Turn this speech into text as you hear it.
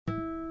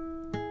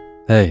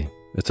Hey,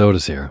 it's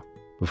Otis here.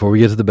 Before we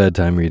get to the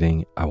bedtime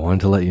reading, I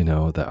wanted to let you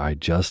know that I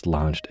just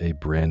launched a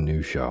brand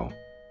new show.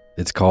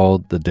 It's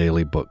called The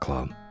Daily Book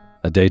Club,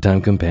 a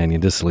daytime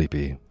companion to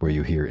Sleepy, where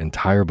you hear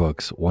entire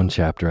books one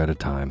chapter at a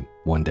time,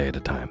 one day at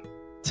a time.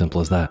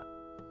 Simple as that.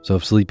 So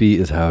if Sleepy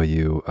is how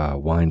you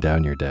wind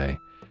down your day,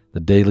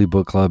 The Daily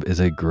Book Club is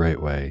a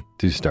great way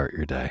to start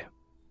your day.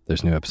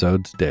 There's new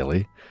episodes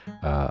daily.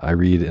 I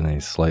read in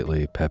a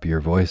slightly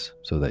peppier voice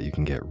so that you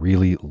can get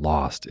really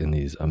lost in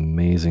these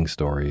amazing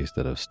stories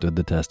that have stood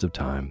the test of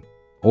time.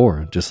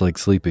 Or, just like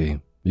Sleepy,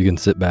 you can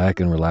sit back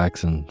and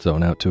relax and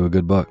zone out to a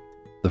good book.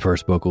 The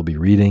first book we'll be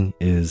reading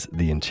is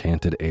The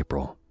Enchanted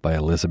April by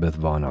Elizabeth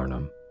von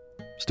Arnim.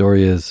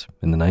 Story is,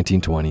 in the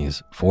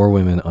 1920s, 4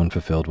 women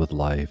unfulfilled with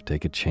life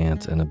take a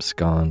chance and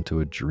abscond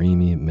to a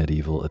dreamy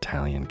medieval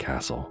Italian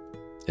castle.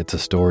 It's a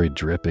story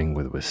dripping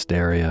with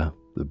wisteria,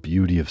 the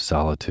beauty of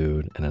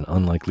solitude, and an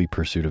unlikely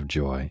pursuit of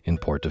joy in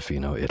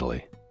Portofino,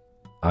 Italy.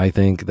 I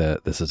think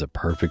that this is a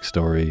perfect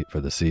story for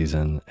the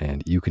season,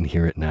 and you can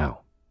hear it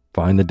now.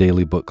 Find the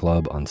Daily Book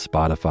Club on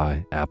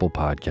Spotify, Apple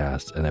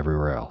Podcasts, and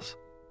everywhere else.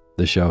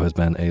 This show has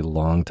been a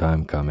long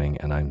time coming,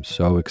 and I'm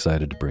so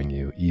excited to bring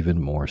you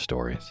even more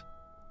stories.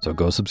 So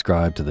go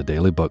subscribe to the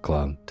Daily Book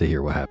Club to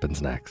hear what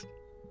happens next.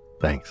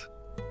 Thanks.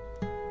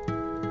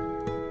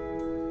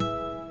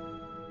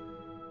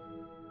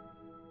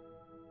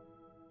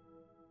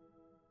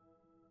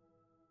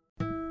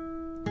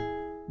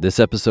 This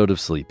episode of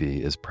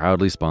Sleepy is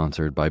proudly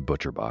sponsored by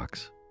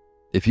ButcherBox.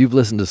 If you've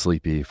listened to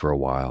Sleepy for a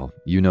while,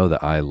 you know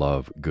that I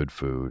love good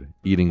food,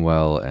 eating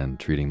well, and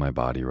treating my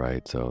body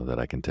right so that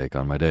I can take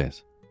on my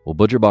days. Well,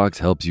 ButcherBox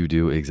helps you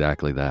do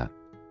exactly that.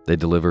 They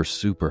deliver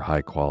super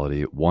high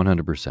quality,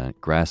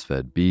 100%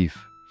 grass-fed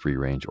beef,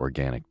 free-range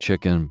organic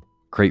chicken,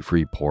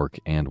 crate-free pork,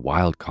 and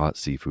wild-caught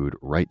seafood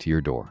right to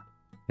your door.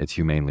 It's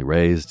humanely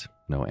raised,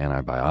 no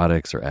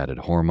antibiotics or added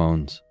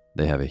hormones.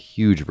 They have a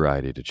huge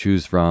variety to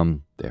choose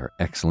from. They are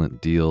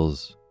excellent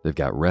deals. They've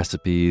got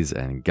recipes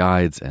and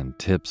guides and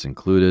tips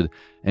included,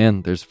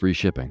 and there's free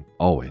shipping,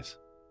 always.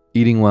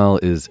 Eating well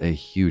is a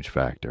huge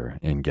factor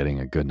in getting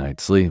a good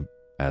night's sleep,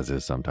 as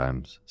is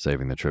sometimes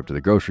saving the trip to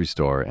the grocery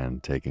store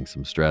and taking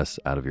some stress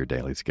out of your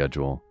daily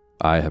schedule.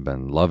 I have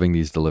been loving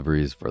these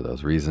deliveries for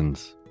those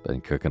reasons.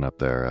 Been cooking up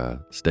their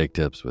steak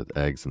tips with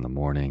eggs in the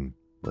morning,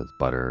 with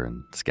butter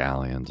and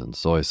scallions and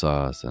soy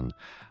sauce, and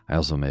I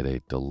also made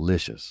a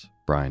delicious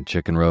brine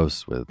chicken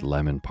roast with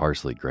lemon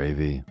parsley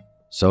gravy.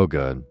 So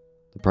good.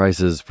 The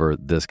prices for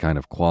this kind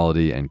of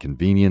quality and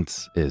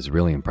convenience is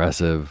really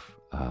impressive.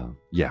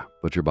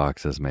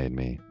 ButcherBox has made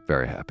me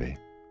very happy.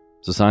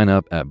 So sign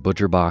up at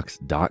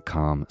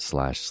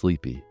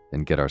butcherbox.com/sleepy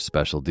and get our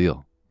special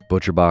deal.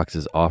 ButcherBox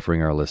is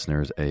offering our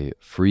listeners a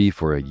free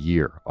for a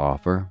year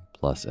offer,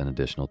 plus an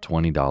additional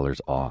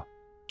 $20 off.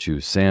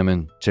 Choose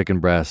salmon, chicken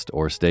breast,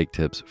 or steak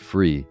tips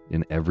free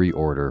in every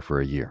order for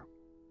a year.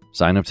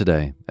 Sign up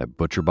today at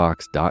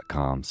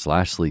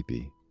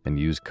butcherbox.com/sleepy and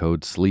use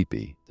code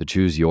SLEEPY to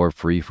choose your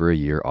free for a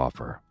year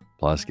offer.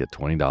 Plus, get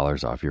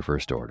 $20 off your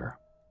first order.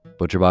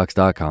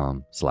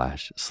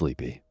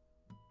 butcherbox.com/sleepy.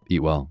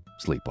 Eat well,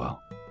 sleep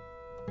well.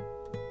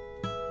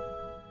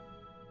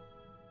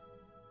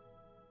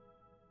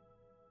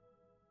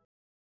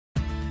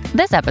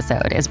 This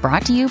episode is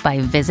brought to you by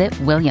Visit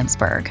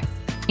Williamsburg.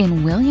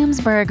 In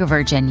Williamsburg,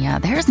 Virginia,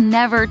 there's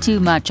never too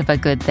much of a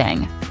good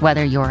thing.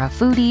 Whether you're a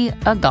foodie,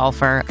 a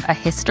golfer, a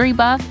history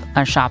buff, a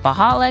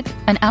shopaholic,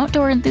 an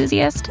outdoor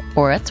enthusiast,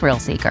 or a thrill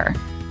seeker,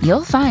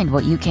 you'll find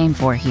what you came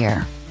for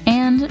here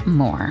and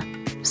more.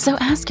 So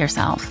ask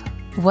yourself,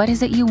 what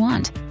is it you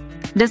want?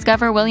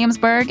 Discover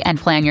Williamsburg and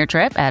plan your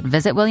trip at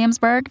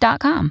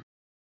visitwilliamsburg.com.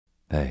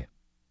 Hey,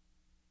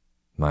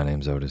 my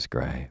name's Otis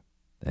Gray,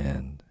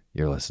 and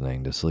you're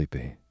listening to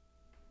Sleepy.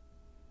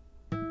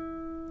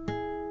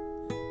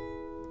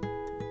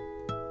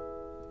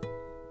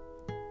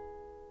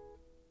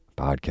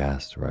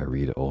 Podcast where I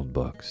read old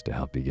books to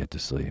help you get to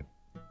sleep,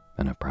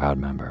 and a proud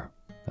member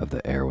of the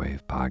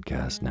Airwave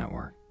Podcast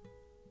Network.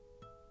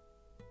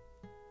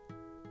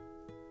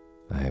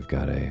 I have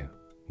got a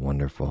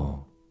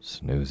wonderful,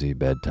 snoozy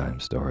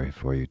bedtime story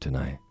for you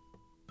tonight.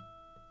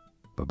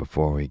 But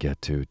before we get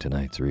to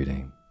tonight's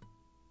reading,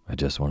 I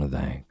just want to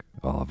thank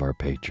all of our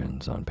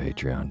patrons on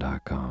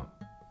patreon.com.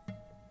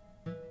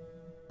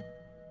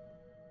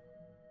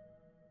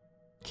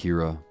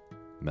 Kira,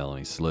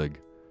 Melanie Sligg,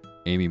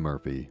 Amy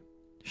Murphy,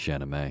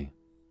 Shanna May,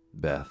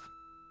 Beth,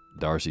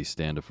 Darcy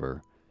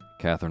Standifer,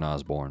 Catherine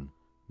Osborne,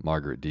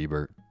 Margaret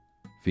Diebert,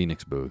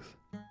 Phoenix Booth,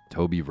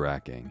 Toby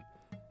Vracking,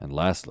 and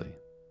lastly,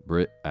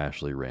 Britt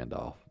Ashley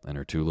Randolph and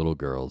her 2 little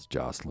girls,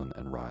 Jocelyn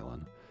and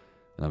Rylan.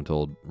 And I'm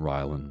told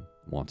Rylan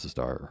wants to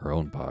start her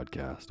own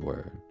podcast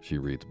where she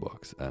reads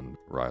books. And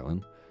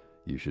Rylan,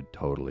 you should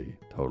totally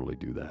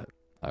do that.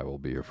 I will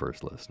be your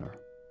first listener.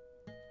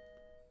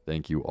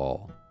 Thank you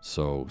all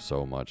so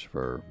much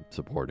for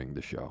supporting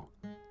the show.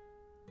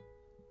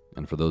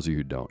 And for those of you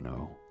who don't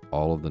know,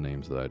 all of the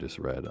names that I just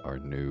read are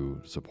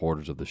new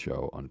supporters of the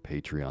show on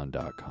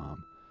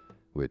patreon.com,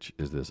 which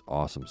is this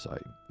awesome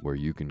site where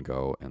you can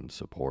go and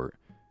support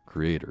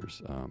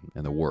creators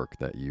and the work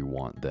that you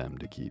want them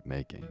to keep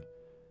making.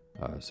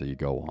 So you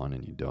go on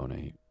and you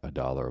donate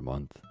 $1 a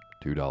month,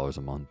 $2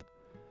 a month,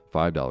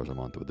 $5 a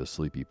month with the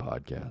Sleepy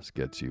Podcast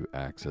gets you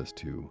access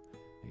to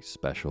a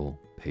special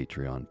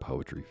Patreon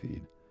poetry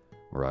feed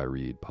where I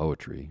read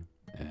poetry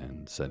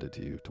and send it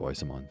to you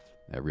twice a month,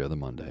 every other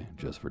Monday,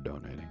 just for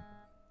donating.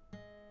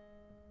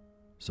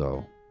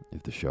 So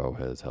if the show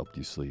has helped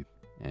you sleep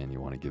and you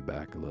want to give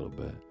back a little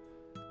bit,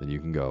 then you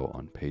can go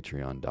on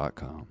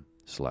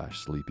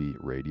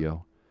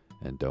patreon.com/sleepyradio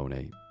and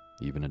donate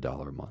even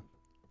 $1 a month.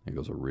 It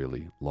goes a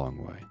really long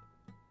way.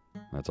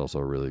 That's also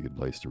a really good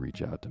place to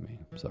reach out to me.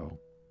 So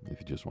if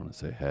you just want to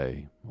say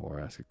hey, or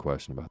ask a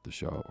question about the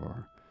show,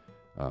 or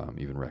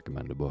even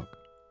recommend a book,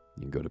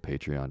 you can go to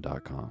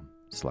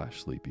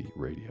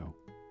patreon.com/sleepyradio.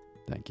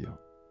 Thank you.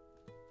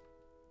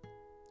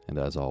 And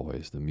as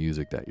always, the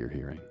music that you're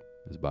hearing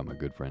is by my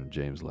good friend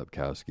James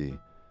Lepkowski,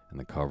 and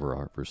the cover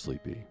art for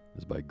Sleepy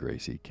is by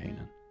Gracie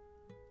Kanan.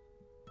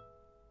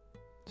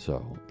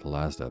 So, the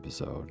last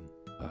episode,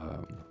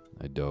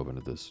 I dove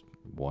into this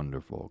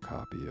wonderful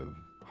copy of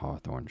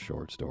Hawthorne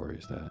short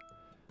stories that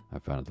I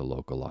found at the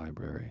local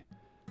library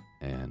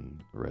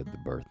and read The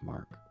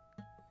Birthmark.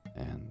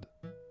 And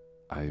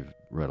I've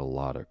read a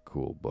lot of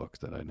cool books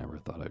that I never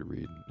thought I'd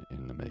read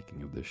in the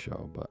making of this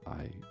show, but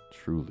I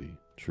truly,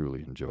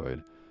 truly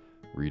enjoyed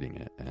reading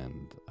it.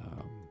 And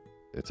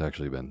it's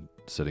actually been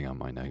sitting on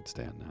my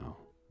nightstand now,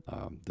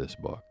 this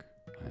book.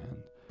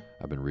 And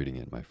I've been reading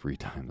it in my free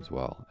time as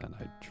well, and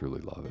I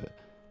truly love it.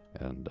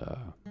 And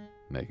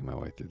making my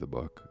way through the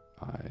book,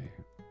 I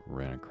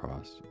ran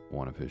across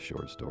one of his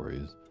short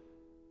stories,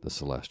 The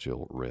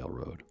Celestial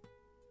Railroad.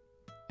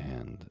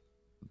 And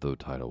the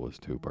title was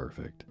too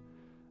perfect,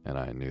 and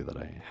I knew that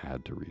I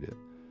had to read it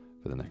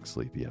for the next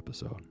Sleepy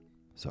episode.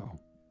 So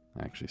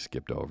I actually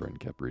skipped over and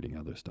kept reading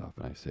other stuff,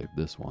 and I saved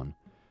this one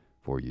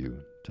for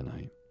you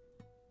tonight.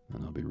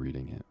 And I'll be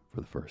reading it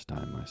for the first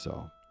time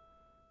myself.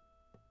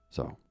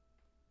 So,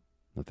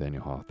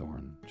 Nathaniel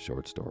Hawthorne,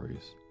 short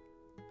stories,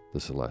 The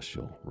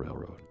Celestial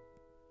Railroad.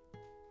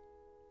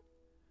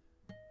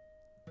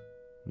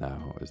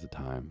 Now is the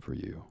time for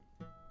you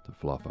to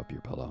fluff up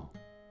your pillow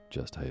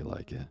just how you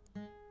like it.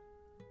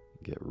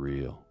 Get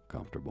real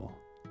comfortable.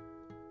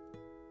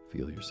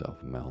 Feel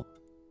yourself melt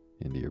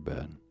into your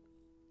bed.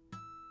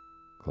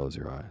 Close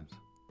your eyes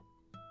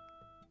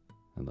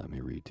and let me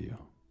read to you.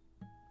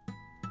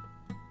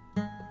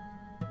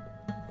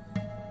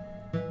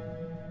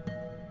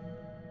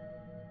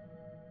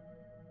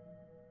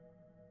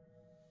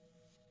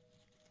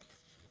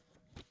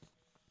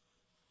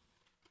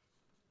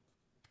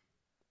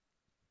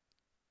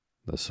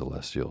 The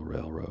Celestial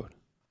Railroad.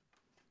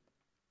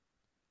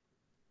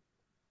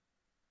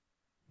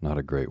 Not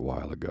a great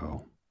while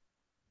ago,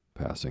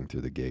 passing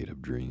through the Gate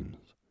of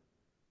Dreams,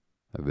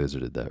 I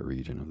visited that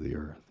region of the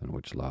earth in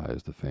which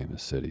lies the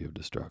famous city of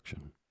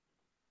destruction.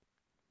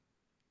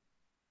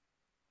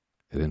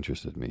 It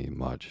interested me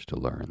much to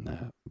learn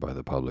that, by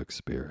the public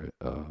spirit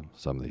of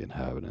some of the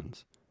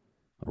inhabitants,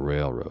 a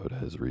railroad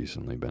has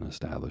recently been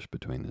established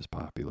between this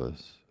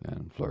populous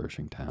and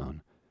flourishing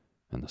town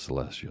and the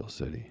celestial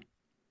city.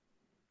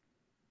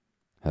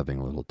 Having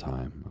a little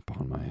time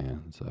upon my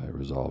hands, I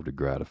resolved to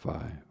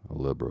gratify a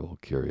liberal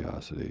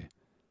curiosity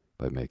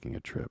by making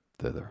a trip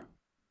thither.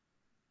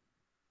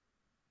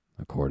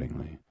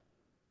 Accordingly,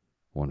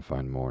 one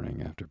fine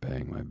morning after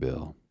paying my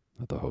bill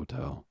at the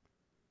hotel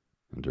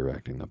and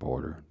directing the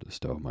porter to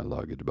stow my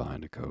luggage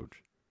behind a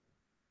coach,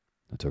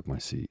 I took my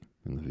seat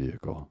in the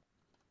vehicle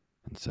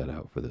and set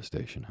out for the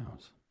station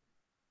house.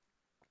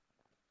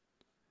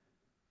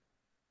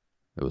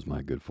 It was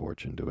my good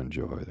fortune to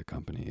enjoy the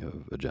company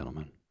of a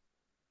gentleman,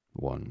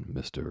 one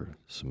Mr.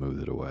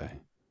 Smooth-It-Away,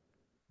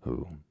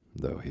 who,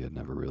 though he had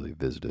never really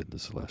visited the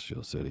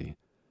celestial city,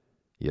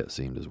 yet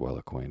seemed as well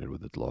acquainted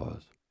with its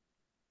laws,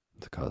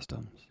 its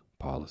customs,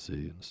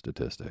 policy, and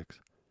statistics,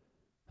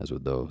 as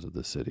with those of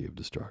the city of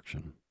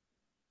destruction,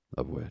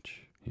 of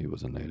which he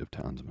was a native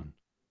townsman.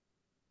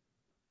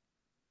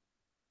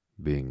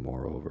 Being,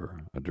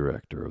 moreover, a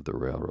director of the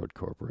Railroad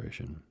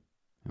Corporation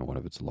and one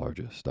of its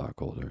largest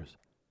stockholders,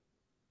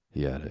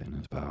 he had it in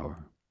his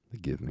power to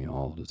give me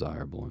all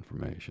desirable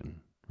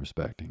information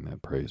respecting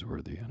that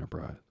praiseworthy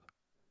enterprise.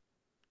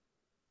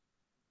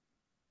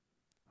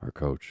 Our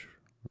coach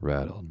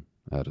rattled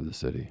out of the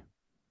city,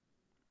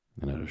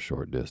 and at a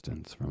short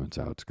distance from its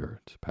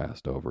outskirts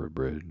passed over a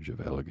bridge of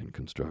elegant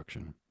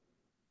construction,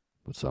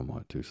 but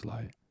somewhat too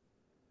slight,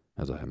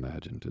 as I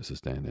imagined, to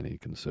sustain any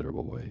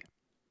considerable weight.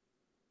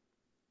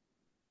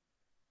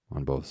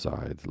 On both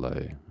sides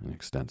lay an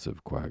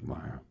extensive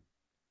quagmire,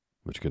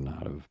 which could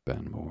not have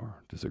been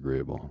more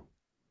disagreeable,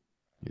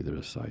 either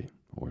to sight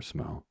or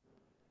smell,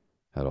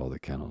 had all the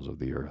kennels of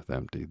the earth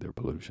emptied their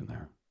pollution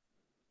there.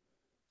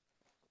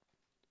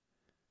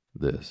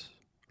 This,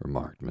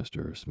 remarked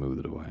Mr.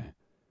 Smooth-It-Away,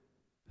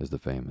 is the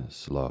famous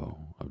Slough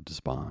of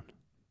Despond,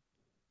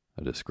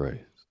 a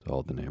disgrace to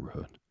all the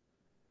neighborhood,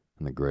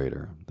 and the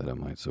greater that it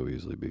might so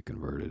easily be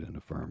converted into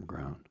firm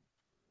ground.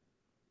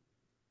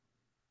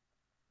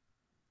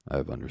 I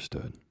have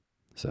understood,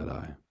 said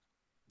I,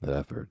 that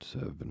efforts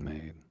have been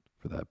made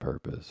for that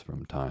purpose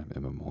from time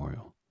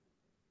immemorial.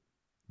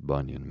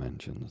 Bunyan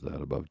mentions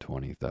that above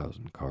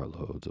 20,000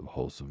 carloads of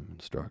wholesome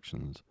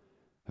instructions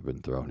have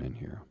been thrown in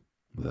here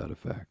without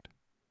effect.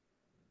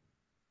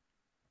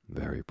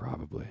 Very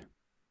probably.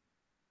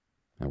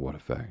 And what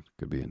effect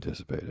could be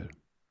anticipated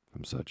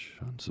from such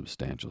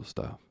unsubstantial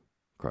stuff?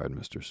 Cried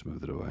Mr.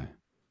 Smooth-It-Away.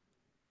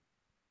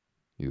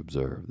 You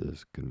observe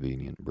this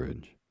convenient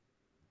bridge.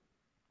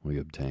 We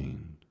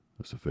obtained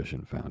a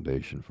sufficient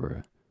foundation for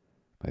it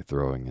by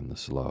throwing in the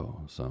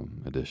slough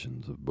some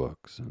editions of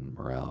books in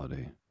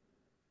morality,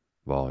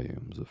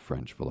 volumes of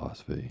French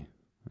philosophy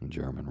and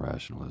German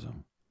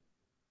rationalism,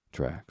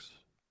 tracts,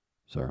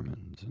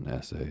 sermons, and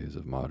essays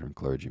of modern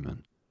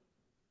clergymen,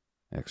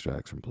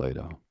 extracts from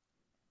Plato,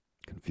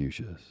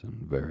 Confucius,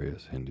 and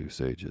various Hindu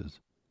sages,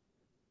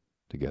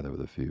 together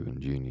with a few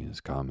ingenious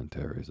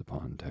commentaries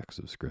upon texts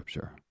of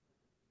Scripture,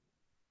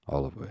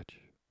 all of which,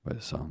 by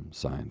some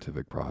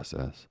scientific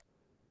process,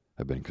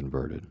 have been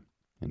converted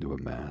into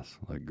a mass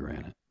like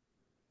granite.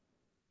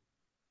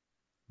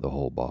 The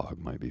whole bog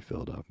might be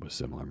filled up with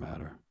similar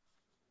matter.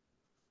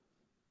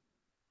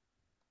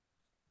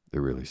 It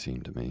really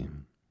seemed to me,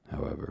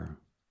 however,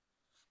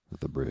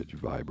 that the bridge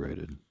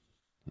vibrated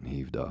and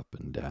heaved up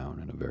and down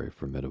in a very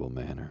formidable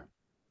manner,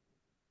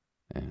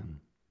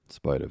 and, in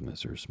spite of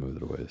Mr.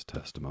 Smooth-It-Away's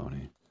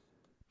testimony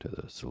to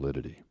the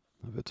solidity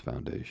of its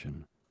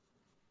foundation,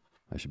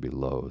 I should be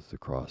loath to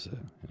cross it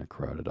in a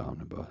crowded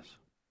omnibus,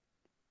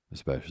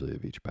 especially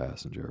if each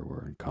passenger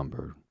were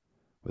encumbered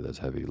with as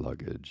heavy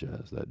luggage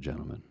as that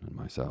gentleman and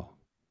myself.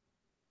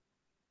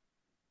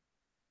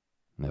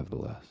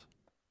 Nevertheless,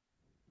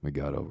 we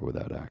got over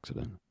without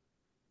accident,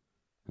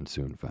 and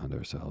soon found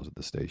ourselves at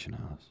the station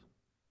house.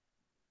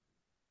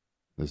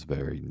 This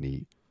very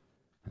neat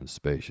and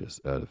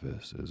spacious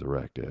edifice is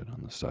erected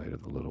on the site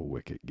of the little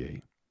wicket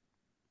gate,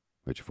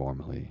 which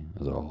formerly,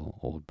 as all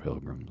old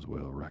pilgrims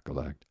will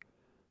recollect,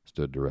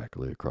 stood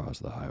directly across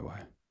the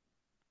highway,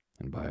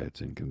 and by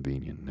its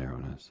inconvenient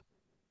narrowness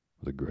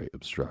was a great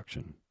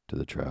obstruction to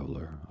the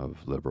traveler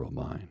of liberal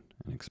mind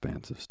and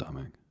expansive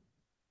stomach.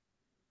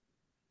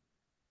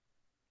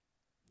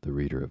 The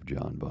reader of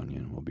John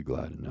Bunyan will be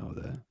glad to know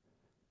that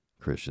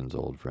Christian's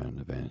old friend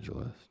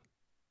Evangelist,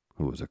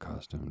 who was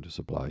accustomed to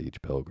supply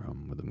each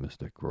pilgrim with a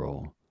mystic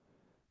roll,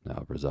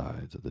 now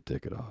presides at the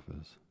ticket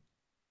office.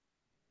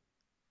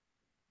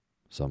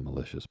 Some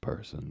malicious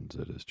persons,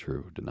 it is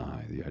true,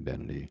 deny the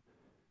identity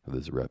of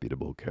this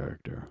reputable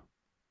character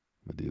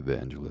with the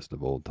evangelist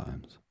of old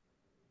times,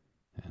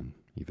 and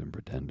even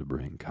pretend to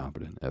bring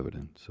competent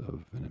evidence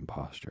of an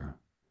imposture.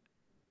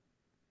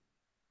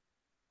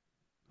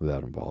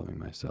 Without involving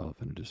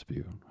myself in a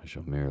dispute, I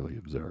shall merely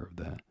observe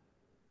that,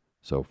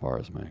 so far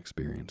as my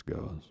experience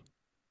goes,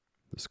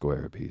 the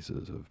square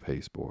pieces of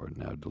pasteboard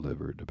now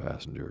delivered to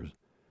passengers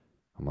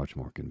are much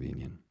more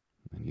convenient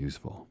and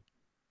useful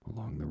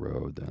along the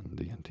road than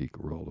the antique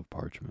roll of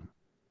parchment.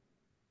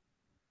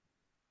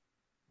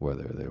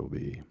 Whether they will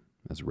be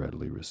as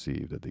readily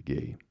received at the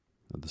gate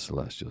of the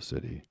celestial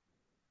city,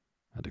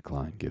 I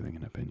decline giving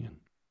an opinion.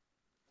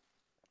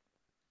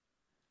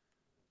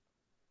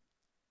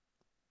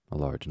 A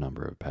large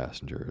number of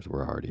passengers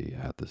were already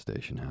at the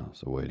station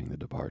house awaiting the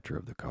departure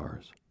of the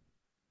cars.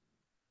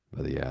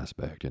 By the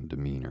aspect and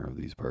demeanor of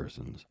these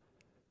persons,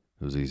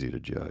 it was easy to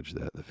judge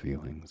that the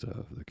feelings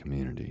of the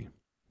community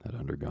had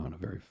undergone a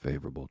very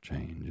favorable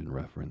change in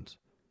reference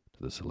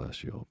to the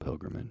celestial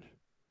pilgrimage.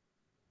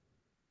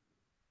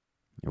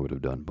 It would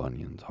have done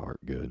Bunyan's heart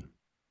good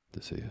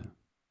to see it,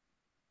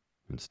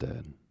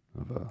 instead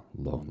of a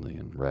lonely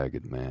and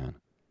ragged man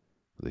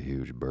with a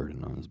huge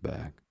burden on his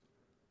back,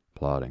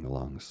 plodding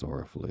along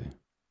sorrowfully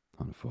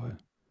on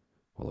foot,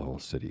 while the whole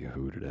city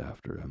hooted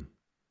after him.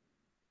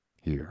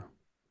 Here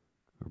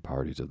were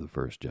parties of the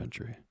first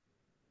gentry,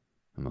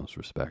 the most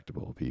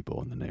respectable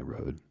people in the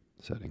neighborhood,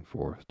 setting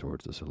forth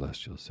towards the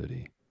celestial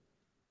city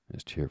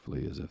as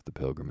cheerfully as if the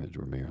pilgrimage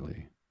were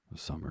merely a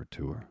summer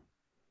tour.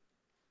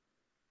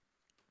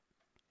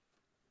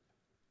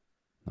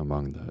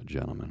 Among the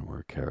gentlemen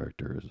were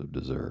characters of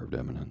deserved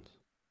eminence,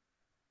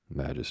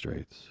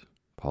 magistrates,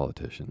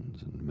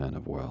 politicians, and men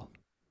of wealth,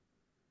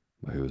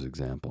 by whose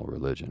example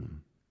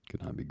religion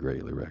could not be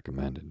greatly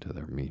recommended to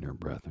their meaner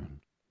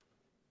brethren.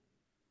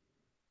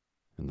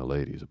 In the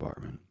ladies'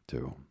 apartment,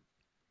 too,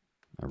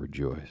 I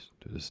rejoiced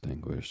to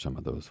distinguish some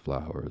of those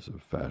flowers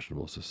of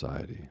fashionable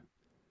society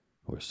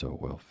who are so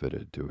well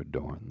fitted to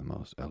adorn the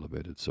most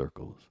elevated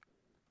circles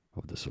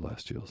of the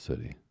celestial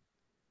city.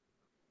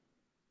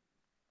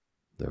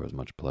 There was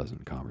much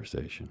pleasant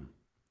conversation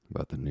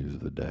about the news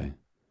of the day,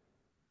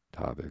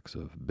 topics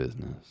of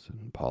business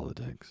and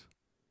politics,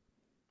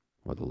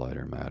 or the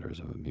lighter matters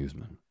of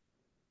amusement,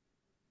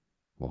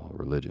 while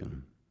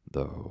religion,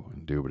 though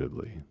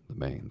indubitably the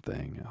main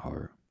thing at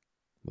heart,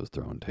 was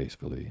thrown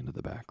tastefully into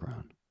the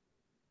background.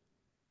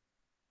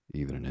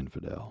 Even an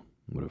infidel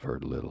would have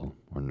heard little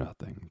or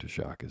nothing to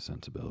shock his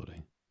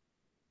sensibility.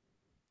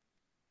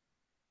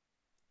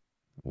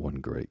 One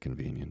great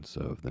convenience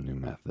of the new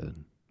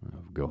method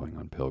of going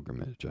on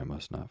pilgrimage, I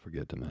must not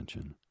forget to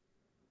mention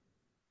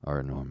our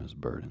enormous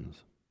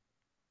burdens.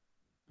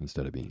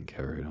 Instead of being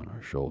carried on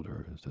our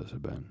shoulders, as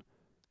had been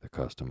the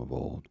custom of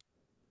old,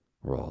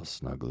 were all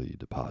snugly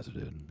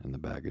deposited in the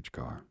baggage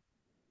car,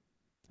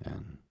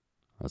 and,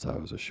 as I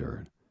was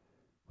assured,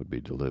 would be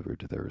delivered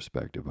to their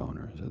respective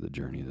owners at the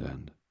journey's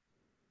end.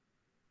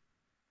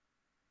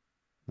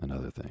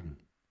 Another thing,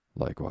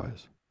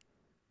 likewise,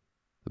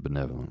 the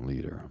benevolent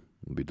leader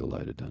will be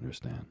delighted to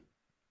understand.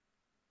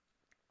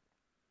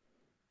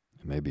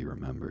 It may be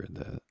remembered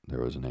that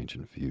there was an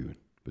ancient feud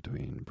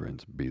between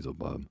Prince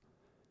Beelzebub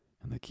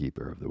and the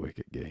keeper of the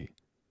wicket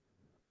gate,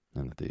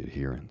 and that the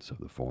adherents of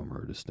the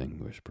former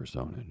distinguished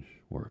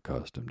personage were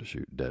accustomed to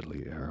shoot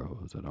deadly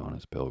arrows at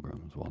honest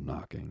pilgrims while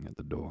knocking at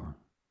the door.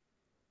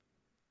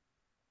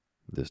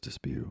 This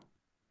dispute,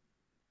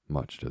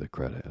 much to the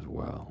credit as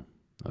well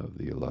of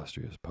the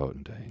illustrious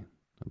potentate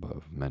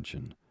above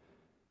mentioned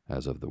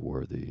as of the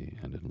worthy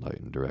and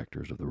enlightened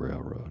directors of the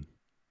railroad,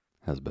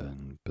 has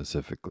been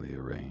pacifically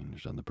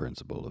arranged on the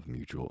principle of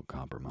mutual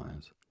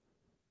compromise.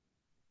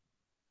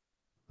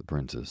 The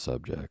prince's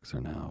subjects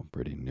are now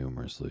pretty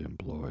numerously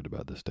employed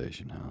about the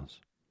station house,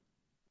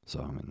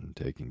 some in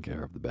taking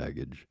care of the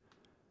baggage,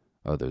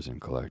 others in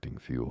collecting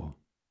fuel,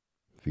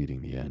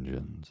 feeding the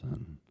engines,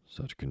 and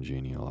such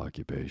congenial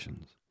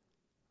occupations.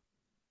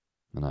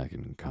 And I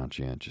can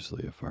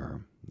conscientiously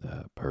affirm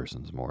that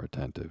persons more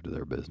attentive to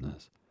their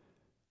business,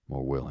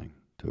 more willing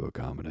to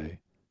accommodate,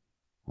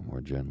 or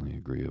more generally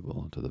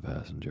agreeable to the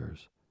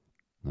passengers,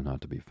 are not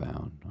to be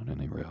found on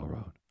any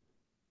railroad.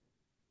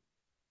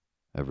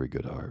 Every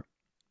good heart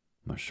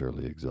must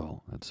surely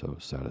exult at so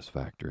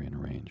satisfactory an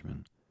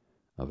arrangement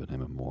of an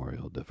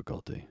immemorial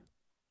difficulty.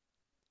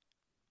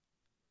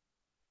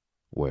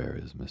 "Where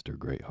is Mr.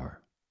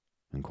 Greatheart?"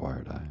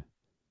 inquired I.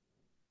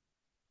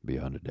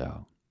 Beyond a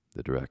doubt,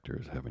 the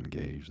directors have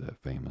engaged that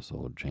famous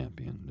old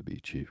champion to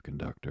be chief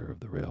conductor of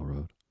the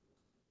railroad.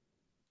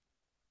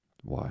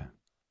 "Why,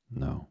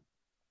 no,"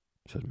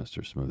 said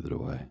Mr.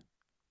 Smooth-It-Away,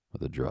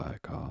 with a dry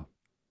cough.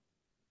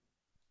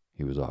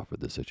 "He was offered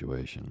the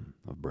situation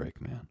of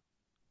brakeman.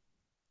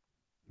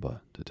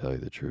 But, to tell you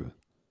the truth,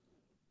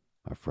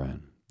 our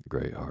friend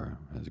Greatheart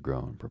has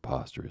grown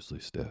preposterously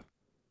stiff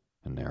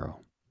and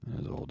narrow in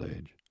his old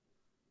age.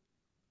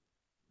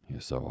 He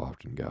has so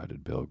often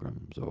guided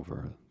pilgrims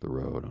over the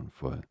road on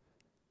foot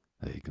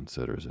that he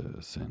considers it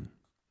a sin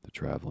to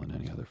travel in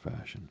any other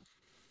fashion.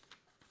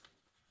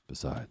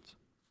 Besides,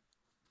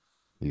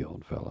 the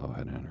old fellow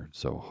had entered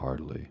so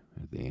heartily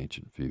into the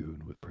ancient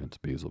feud with Prince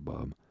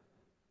Beelzebub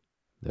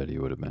that he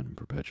would have been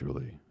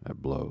perpetually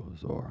at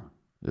blows or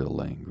ill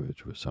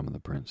language with some of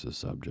the prince's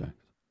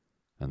subjects,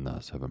 and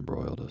thus have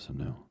embroiled us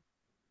anew.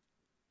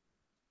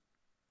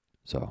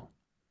 So,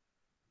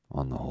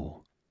 on the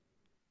whole,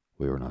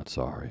 we were not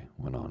sorry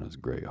when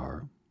honest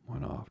Greatheart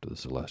went off to the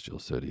Celestial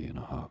City in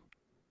a huff,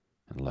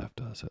 and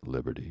left us at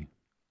liberty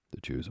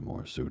to choose a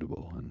more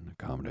suitable and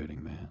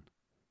accommodating man.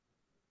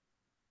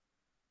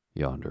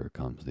 Yonder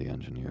comes the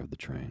engineer of the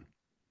train.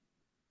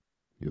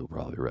 You'll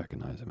probably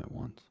recognize him at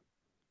once."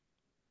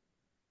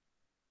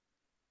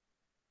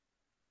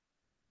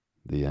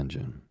 The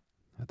engine,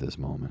 at this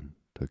moment,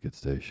 took its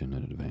station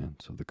in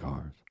advance of the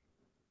cars,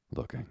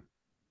 looking,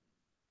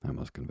 I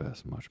must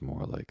confess, much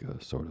more like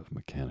a sort of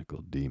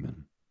mechanical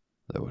demon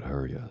that would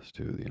hurry us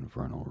to the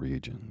infernal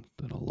regions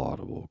than a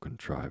laudable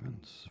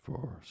contrivance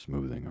for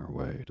smoothing our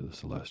way to the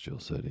Celestial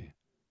City.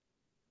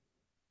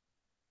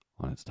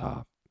 On its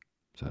top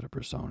sat a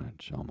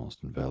personage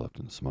almost enveloped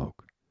in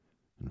smoke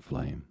and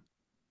flame,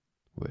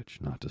 which,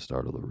 not to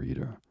startle the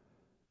reader,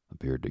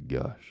 appeared to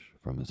gush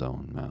from his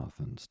own mouth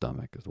and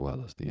stomach as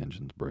well as the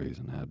engine's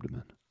brazen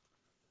abdomen.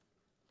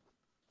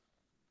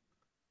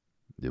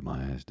 "Do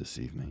my eyes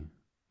deceive me?"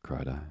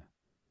 cried I.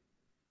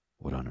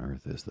 "What on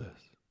earth is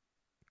this?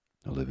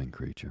 A living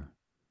creature?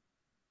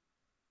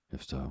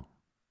 If so,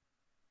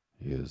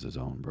 he is his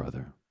own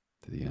brother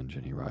to the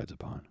engine he rides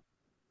upon."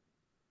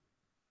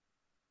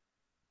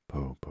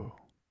 "Pooh, pooh,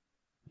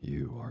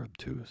 you are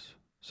obtuse,"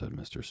 said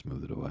Mr.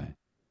 Smooth-It-Away,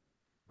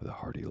 with a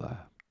hearty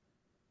laugh.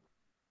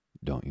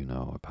 "Don't you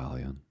know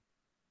Apollyon,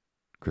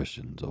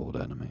 Christian's old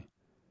enemy,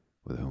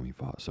 with whom he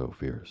fought so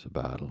fierce a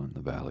battle in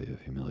the Valley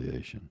of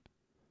Humiliation?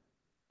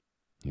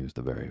 He was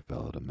the very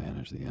fellow to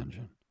manage the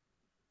engine,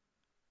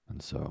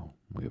 and so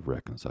we have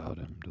reconciled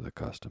him to the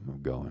custom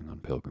of going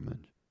on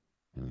pilgrimage,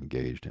 and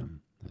engaged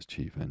him as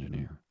chief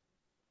engineer."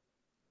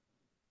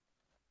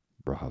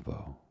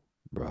 "Bravo,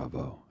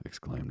 bravo,"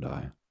 exclaimed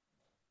I,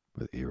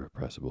 with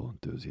irrepressible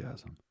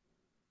enthusiasm.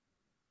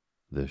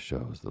 "This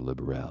shows the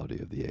liberality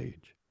of the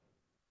age.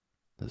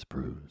 This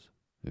proves,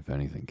 if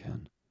anything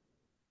can,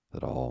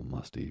 that all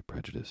musty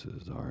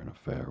prejudices are in a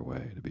fair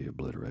way to be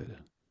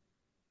obliterated.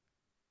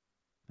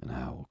 And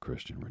how will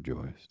Christian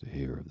rejoice to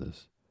hear of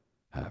this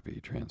happy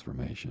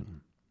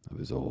transformation of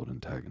his old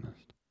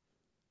antagonist?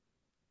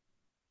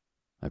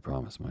 I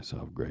promise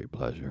myself great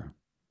pleasure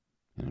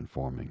in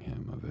informing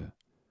him of it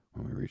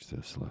when we reach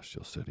the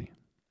Celestial City."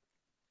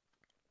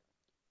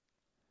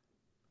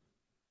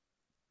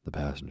 The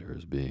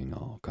passengers being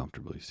all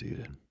comfortably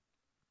seated,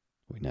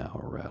 we now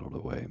rattled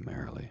away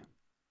merrily,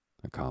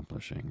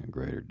 accomplishing a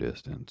greater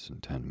distance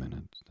in 10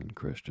 minutes than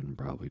Christian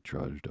probably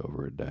trudged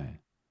over a day.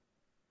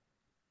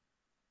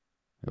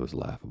 It was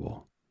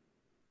laughable,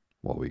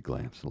 while we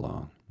glanced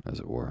along, as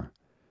it were,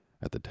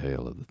 at the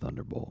tail of the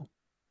Thunderbolt,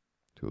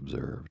 to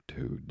observe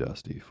two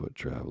dusty foot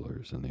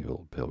travelers in the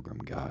old pilgrim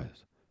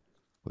guise,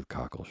 with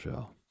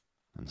cockleshell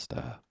and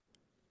staff,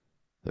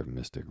 their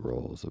mystic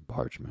rolls of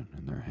parchment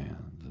in their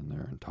hands and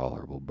their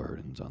intolerable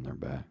burdens on their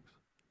backs.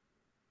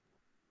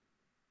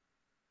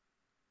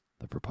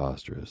 The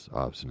preposterous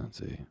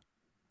obstinacy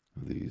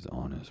of these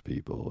honest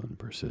people in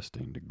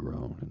persisting to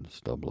groan and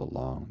stumble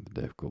along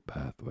the difficult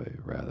pathway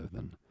rather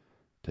than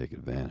take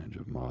advantage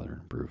of modern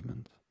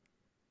improvements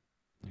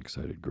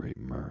excited great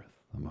mirth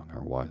among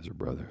our wiser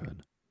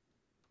brotherhood.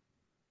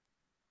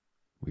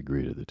 We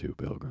greeted the two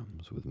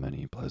pilgrims with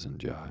many pleasant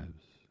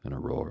jibes and a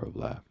roar of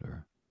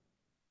laughter,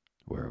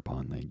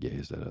 whereupon they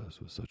gazed at us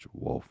with such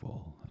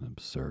woeful and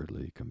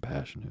absurdly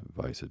compassionate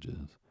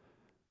visages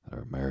that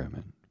our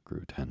merriment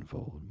grew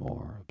tenfold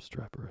more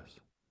obstreperous.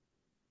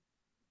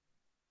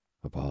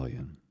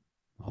 Apollyon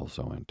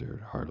also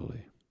entered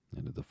heartily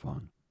into the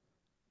fun,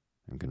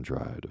 and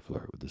contrived to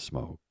flirt with the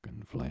smoke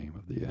and flame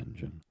of the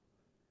engine,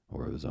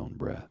 or of his own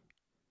breath,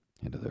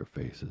 into their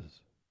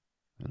faces,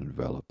 and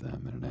envelop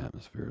them in an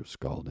atmosphere of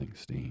scalding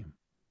steam.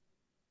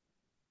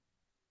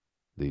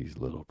 These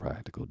little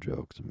practical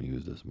jokes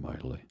amused us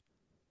mightily,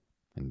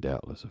 and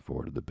doubtless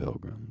afforded the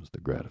pilgrims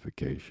the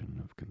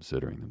gratification of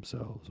considering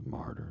themselves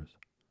martyrs.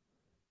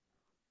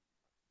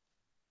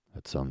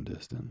 At some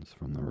distance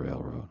from the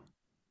railroad,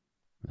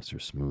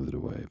 Mr.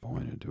 Smoothedaway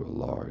pointed to a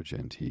large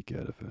antique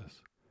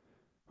edifice,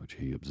 which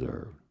he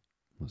observed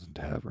was a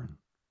tavern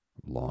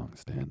of long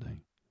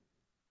standing,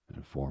 and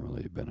had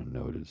formerly been a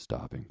noted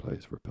stopping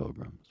place for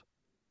pilgrims.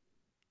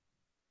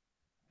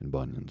 In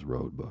Bunyan's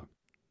road book,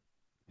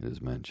 it is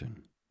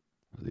mentioned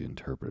as the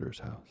Interpreter's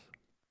House.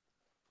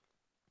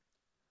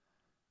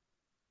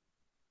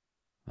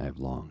 I have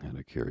long had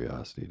a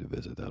curiosity to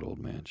visit that old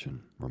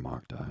mansion,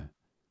 remarked I.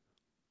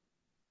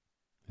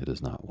 It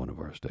is not one of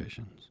our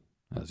stations,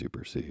 as you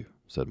perceive,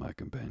 said my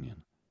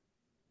companion.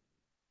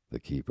 The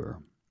keeper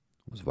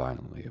was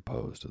violently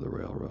opposed to the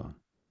railroad,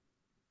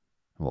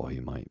 while he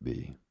might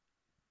be,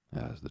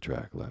 as the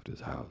track left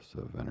his house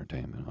of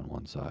entertainment on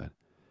one side,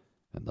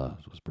 and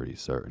thus was pretty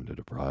certain to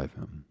deprive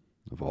him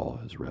of all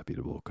his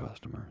reputable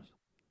customers.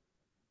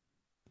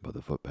 But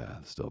the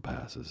footpath still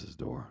passes his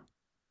door,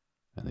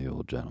 and the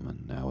old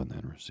gentleman now and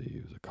then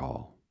receives a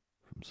call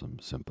from some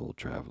simple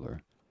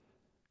traveler,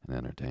 and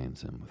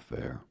entertains him with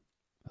fare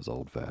as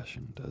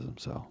old-fashioned as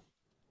himself.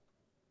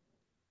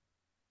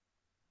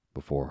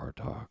 Before our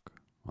talk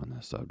on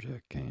this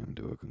subject came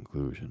to a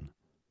conclusion,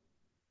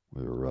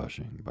 we were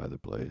rushing by the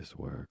place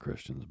where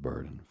Christian's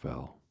burden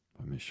fell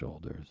from his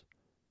shoulders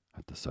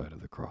at the sight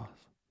of the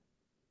cross.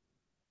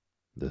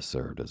 This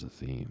served as a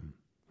theme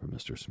for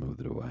Mr.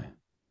 Smoothedaway,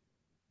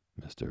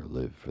 Mr.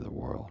 Live for the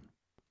World,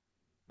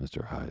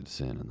 Mr. Hide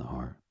Sin in the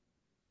Heart,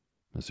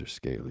 Mr.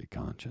 Scaly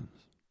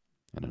Conscience,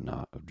 and a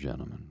knot of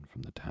gentlemen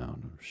from the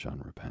town of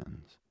Shun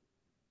Repentance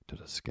to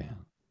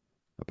descant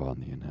upon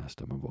the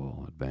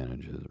inestimable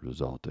advantages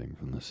resulting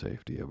from the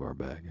safety of our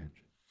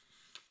baggage.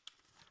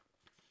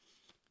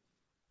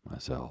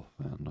 Myself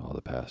and all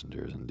the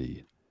passengers,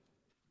 indeed,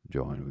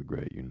 joined with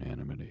great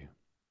unanimity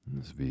in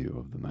this view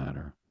of the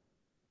matter,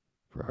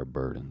 for our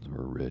burdens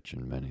were rich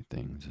in many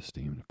things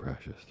esteemed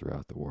precious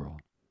throughout the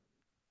world,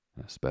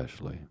 and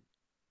especially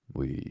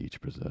we each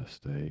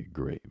possessed a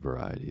great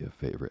variety of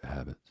favorite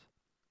habits,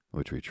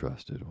 which we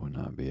trusted would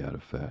not be out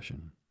of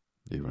fashion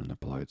even in the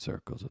polite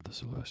circles of the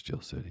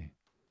celestial city.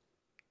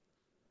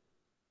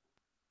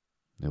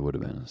 It would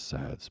have been a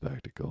sad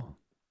spectacle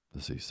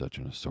to see such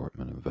an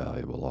assortment of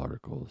valuable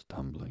articles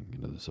tumbling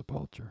into the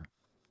sepulchre.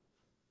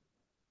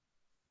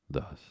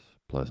 Thus,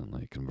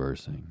 pleasantly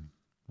conversing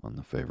on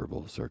the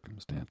favorable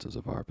circumstances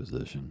of our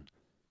position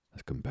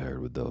as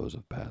compared with those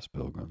of past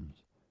pilgrims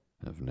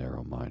and of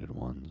narrow-minded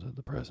ones at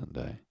the present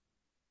day,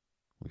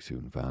 we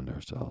soon found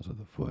ourselves at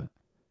the foot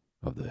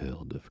of the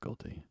hill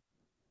Difficulty.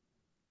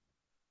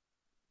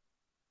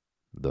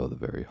 Though the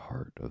very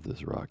heart of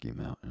this rocky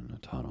mountain, a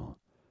tunnel,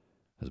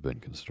 has been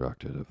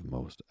constructed of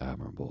most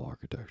admirable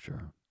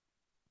architecture,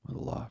 with a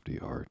lofty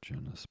arch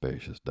and a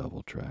spacious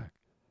double track,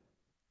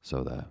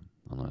 so that,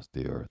 unless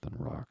the earth and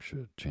rock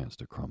should chance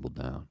to crumble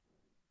down,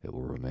 it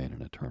will remain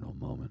an eternal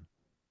moment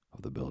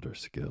of the builder's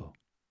skill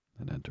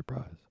and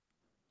enterprise.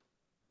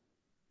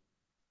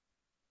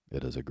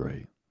 It is a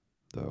great,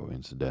 though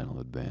incidental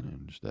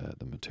advantage that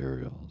the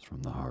materials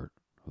from the heart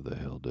of the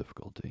hill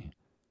Difficulty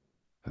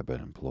have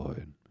been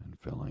employed in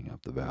filling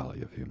up the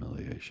valley of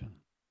humiliation,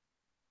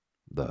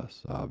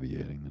 thus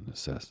obviating the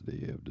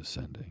necessity of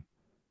descending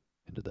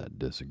into that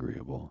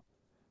disagreeable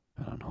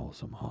and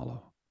unwholesome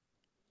hollow.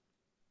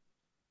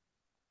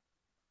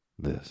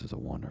 This is a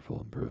wonderful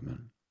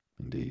improvement,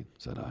 indeed,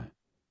 said I.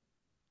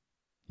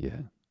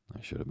 Yet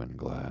I should have been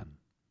glad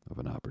of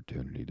an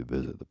opportunity to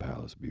visit the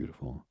Palace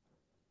Beautiful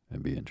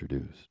and be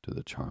introduced to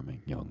the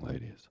charming young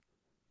ladies,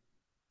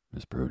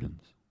 Miss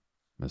Prudence,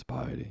 Miss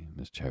Piety,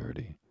 Miss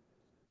Charity,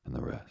 and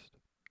the rest,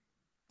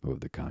 who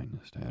have the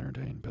kindness to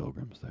entertain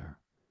pilgrims there.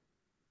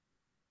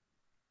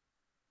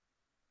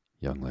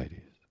 Young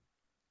ladies,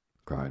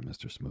 cried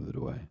Mr.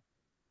 Smoothedaway,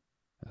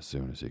 as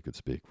soon as he could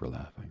speak for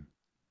laughing,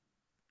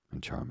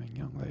 and charming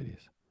young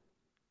ladies.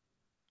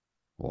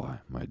 Why,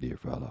 my dear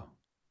fellow,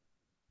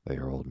 they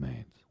are old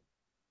maids,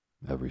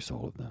 every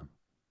soul of them,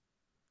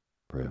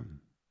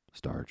 prim,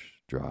 starched,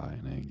 dry,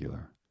 and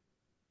angular,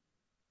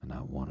 and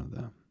not one of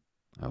them,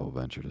 I will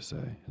venture to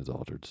say, has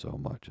altered so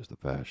much as the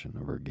fashion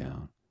of her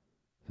gown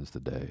since the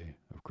day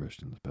of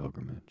Christian's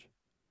pilgrimage.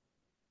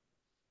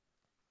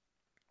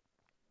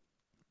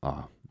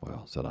 Ah,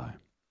 well, said I,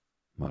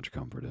 much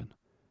comforted.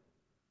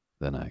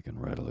 Then I can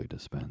readily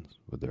dispense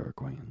with their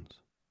acquaintance.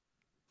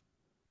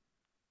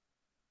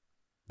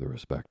 The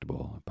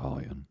respectable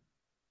Apollyon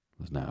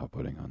was now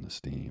putting on the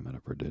steam at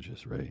a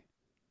prodigious rate,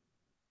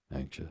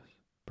 anxious,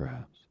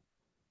 perhaps,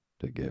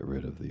 to get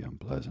rid of the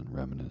unpleasant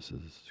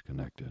reminiscences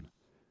connected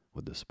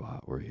with the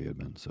spot where he had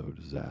been so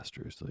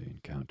disastrously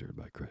encountered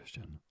by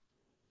Christian.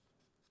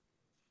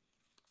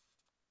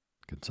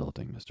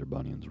 Consulting Mr.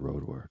 Bunyan's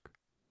road work,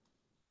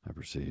 I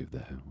perceived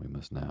that we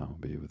must now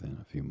be within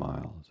a few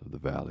miles of the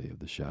valley of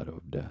the shadow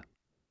of death,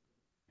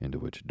 into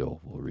which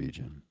doleful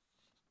region,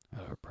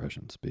 at our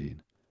present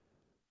speed,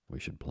 we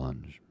should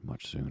plunge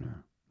much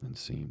sooner than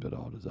seemed at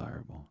all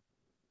desirable.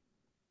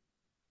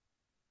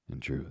 In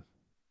truth,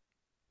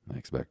 I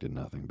expected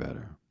nothing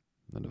better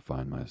than to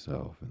find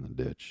myself in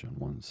the ditch on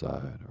one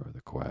side or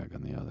the quag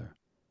on the other.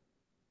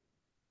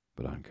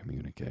 But on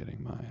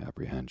communicating my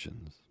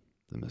apprehensions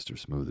to Mr.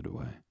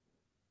 Smoothedaway,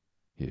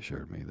 he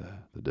assured me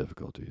that the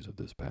difficulties of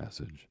this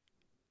passage,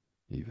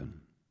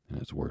 even in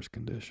its worst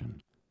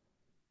condition,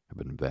 have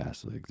been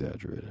vastly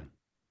exaggerated,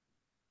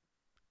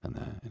 and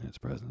that in its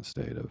present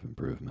state of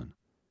improvement,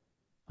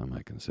 I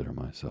might consider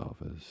myself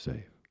as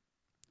safe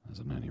as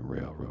on any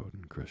railroad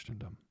in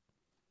Christendom.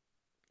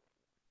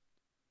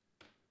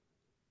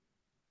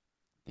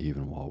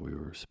 Even while we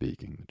were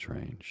speaking, the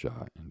train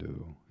shot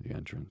into the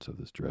entrance of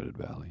this dreaded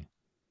valley.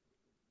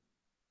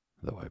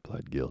 Though I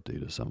pled guilty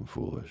to some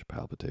foolish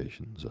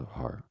palpitations of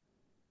heart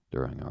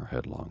during our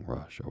headlong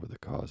rush over the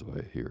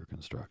causeway here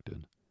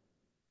constructed,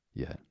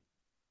 yet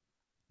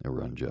it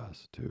were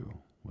unjust to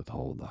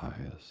withhold the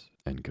highest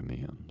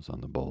encomiums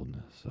on the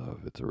boldness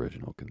of its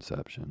original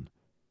conception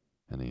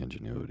and the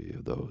ingenuity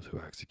of those who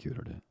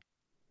executed it.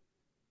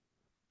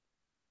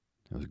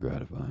 It was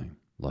gratifying,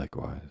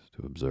 likewise,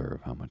 to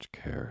observe how much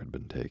care had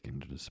been taken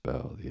to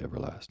dispel the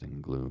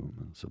everlasting gloom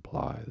and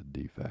supply the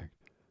defect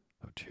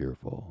of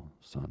cheerful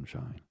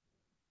sunshine,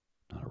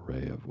 not a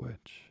ray of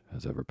which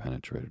has ever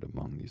penetrated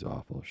among these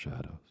awful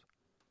shadows.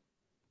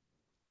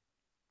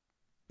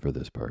 For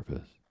this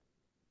purpose,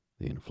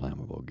 the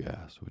inflammable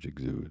gas which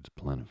exudes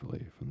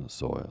plentifully from the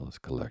soil is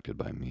collected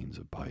by means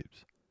of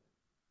pipes,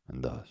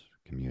 and thus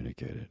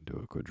communicated to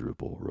a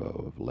quadruple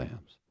row of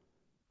lamps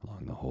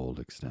along the whole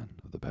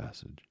extent of the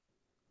passage.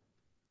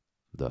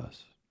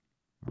 Thus,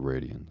 a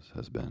radiance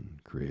has been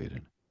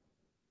created,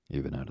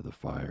 even out of the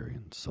fiery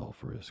and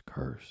sulphurous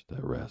curse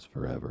that rests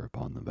forever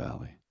upon the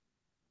valley.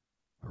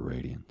 A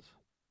radiance,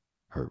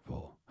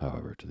 hurtful,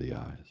 however, to the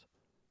eyes,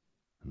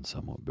 and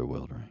somewhat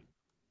bewildering,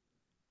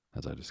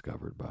 as I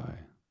discovered by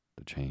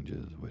the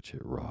changes which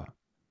it wrought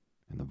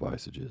in the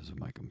visages of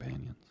my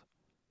companions.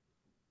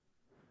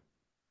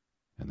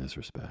 In this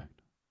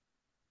respect,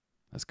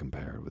 as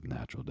compared with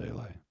natural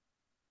daylight,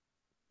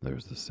 there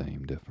is the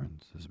same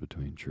difference as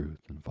between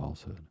truth and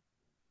falsehood.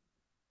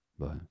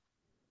 But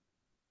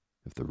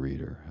if the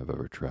reader have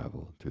ever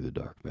traveled through the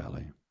dark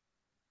valley,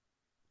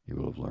 he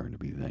will have learned to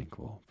be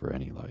thankful for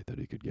any light that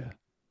he could get,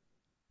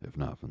 if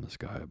not from the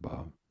sky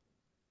above,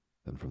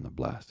 then from the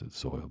blasted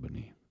soil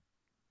beneath.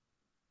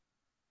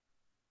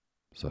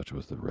 Such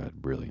was the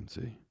red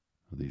brilliancy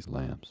of these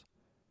lamps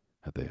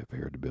that they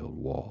appeared to build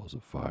walls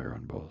of fire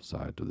on both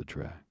sides of the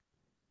track,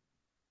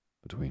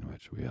 between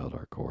which we held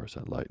our course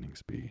at lightning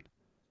speed,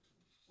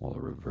 while a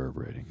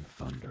reverberating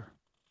thunder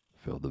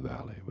filled the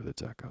valley with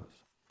its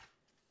echoes.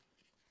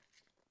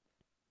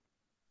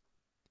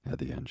 Had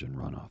the engine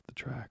run off the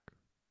track,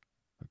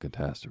 a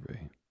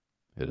catastrophe,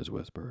 it is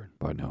whispered,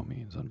 by no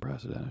means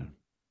unprecedented,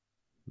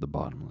 the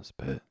bottomless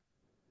pit,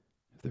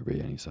 if there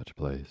be any such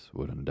place,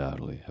 would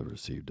undoubtedly have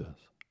received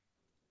us.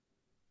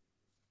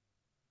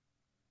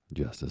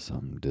 Just as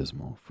some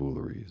dismal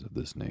fooleries of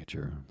this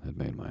nature had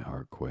made my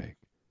heart quake,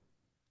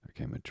 there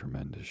came a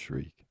tremendous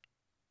shriek,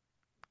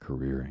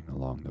 careering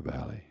along the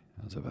valley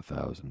as if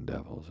 1,000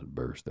 devils had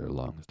burst their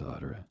lungs to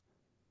utter it,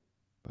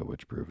 but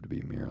which proved to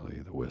be merely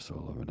the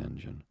whistle of an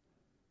engine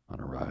on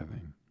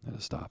arriving at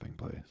a stopping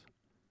place.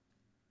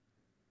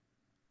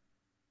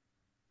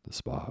 The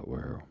spot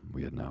where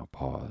we had now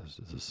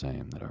paused is the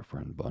same that our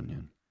friend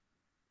Bunyan,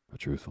 a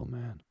truthful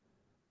man,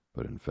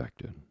 but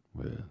infected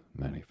with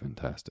many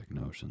fantastic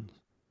notions,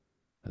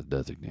 has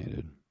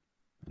designated,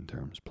 in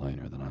terms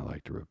plainer than I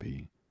like to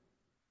repeat,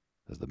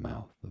 as the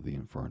mouth of the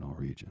infernal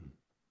region.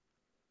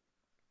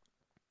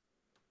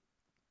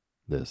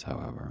 This,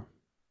 however,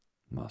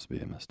 must be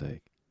a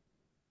mistake,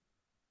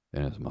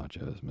 inasmuch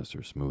as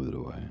Mr.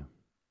 Smoothaway,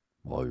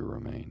 while we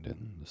remained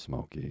in the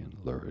smoky and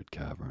lurid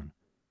cavern,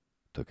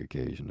 took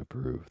occasion to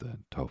prove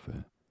that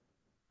Tophet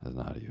has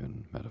not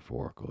even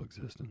metaphorical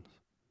existence.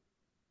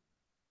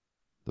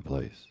 The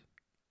place,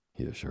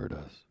 he assured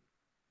us,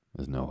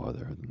 is no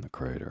other than the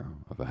crater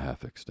of a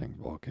half-extinct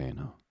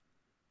volcano,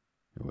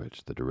 in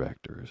which the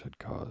directors had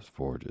caused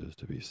forges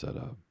to be set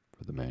up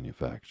for the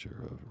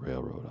manufacture of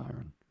railroad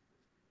iron.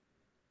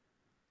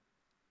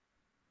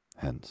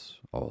 Hence,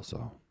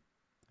 also,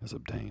 is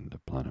obtained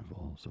a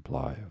plentiful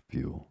supply of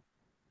fuel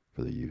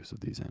for the use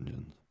of these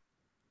engines.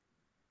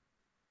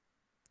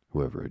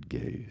 Whoever had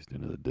gazed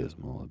into the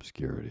dismal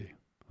obscurity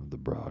of the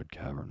broad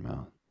cavern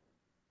mouth,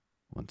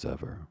 whence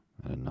ever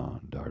and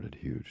anon darted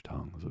huge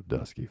tongues of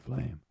dusky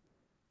flame,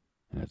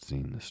 and had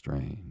seen the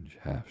strange,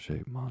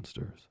 half-shaped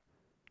monsters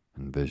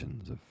and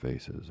visions of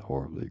faces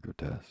horribly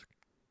grotesque,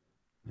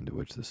 into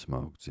which the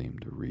smoke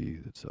seemed to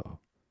wreathe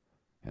itself,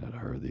 and had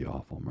heard the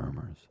awful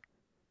murmurs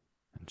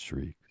and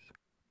shrieks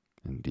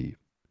and deep,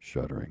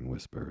 shuddering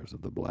whispers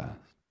of the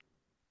blast,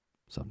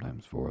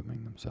 sometimes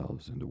forming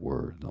themselves into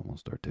words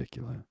almost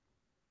articulate,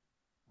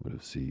 would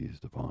have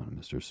seized upon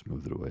Mr.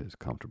 Smoothaway's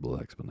comfortable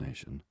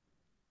explanation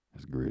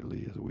as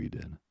greedily as we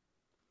did.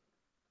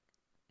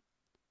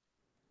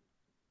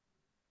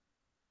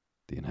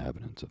 The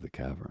inhabitants of the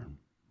cavern,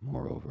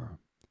 moreover,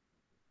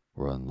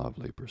 were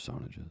unlovely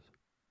personages,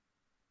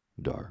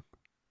 dark,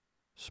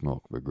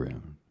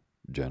 smoke-begrimed,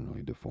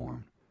 generally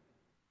deformed,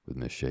 with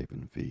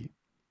misshapen feet,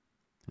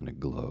 and a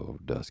glow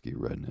of dusky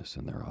redness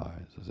in their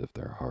eyes as if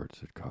their hearts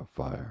had caught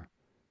fire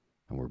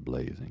and were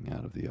blazing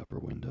out of the upper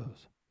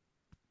windows.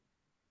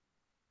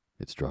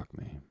 It struck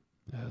me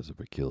as a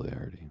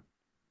peculiarity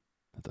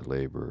that the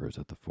laborers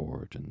at the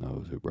forge and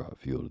those who brought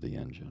fuel to the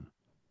engine,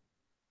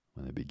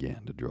 when they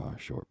began to draw a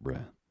short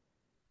breath,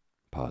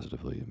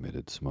 positively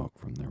emitted smoke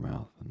from their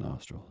mouth and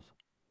nostrils.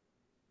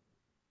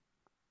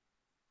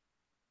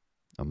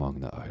 Among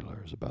the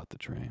idlers about the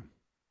train,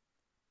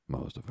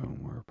 most of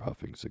whom were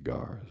puffing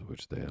cigars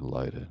which they had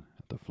lighted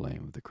at the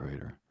flame of the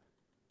crater,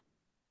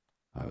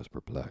 I was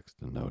perplexed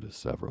to notice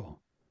several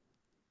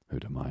who,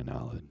 to my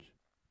knowledge,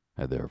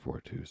 had therefore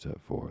to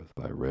set forth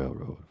by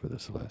railroad for the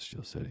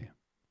Celestial City.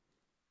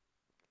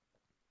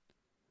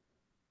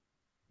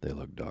 They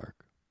looked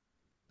dark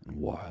and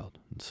wild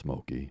and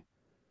smoky,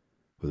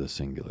 with a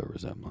singular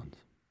resemblance,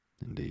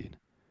 indeed,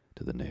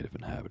 to the native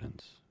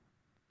inhabitants,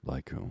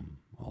 like whom,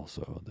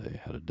 also, they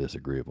had a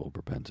disagreeable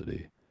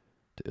propensity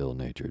to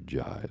ill-natured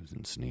jibes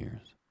and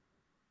sneers,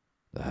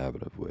 the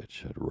habit of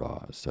which had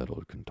wrought a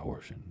settled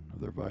contortion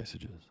of their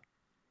visages.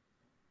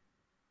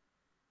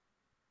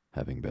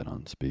 Having been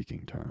on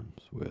speaking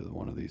terms with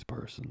one of these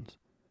persons,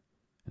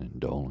 an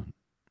indolent,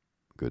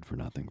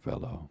 good-for-nothing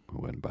fellow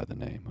who went by the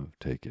name of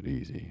Take It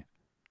Easy,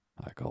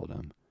 I called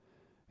him,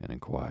 and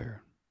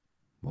inquired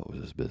what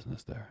was his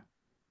business there.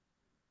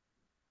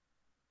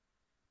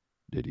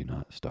 "Did you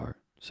not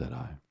start," said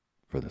I,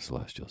 "for the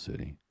Celestial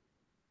City?"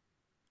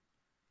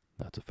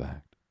 "That's a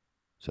fact,"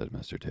 said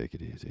Mr. Take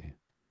It Easy,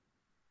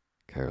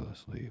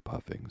 carelessly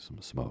puffing some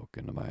smoke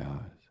into my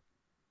eyes.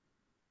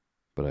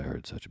 "But I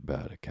heard such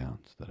bad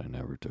accounts that I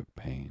never took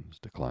pains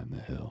to climb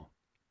the hill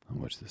on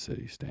which the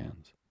city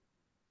stands.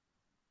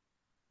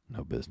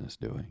 No business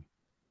doing,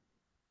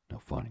 no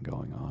fun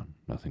going on,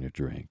 nothing to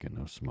drink, and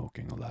no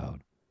smoking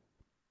allowed,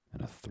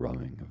 and a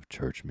thrumming of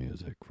church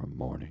music from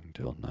morning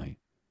till night.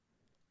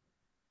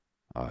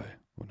 I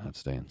would not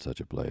stay in such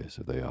a place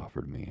if they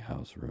offered me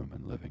house room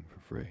and living for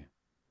free."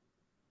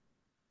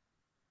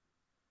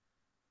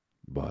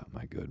 "But,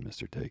 my good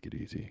Mr. Take It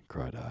Easy,"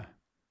 cried I,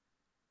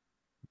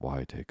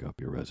 "why take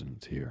up your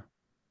residence here,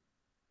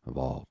 of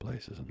all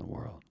places in the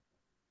world?"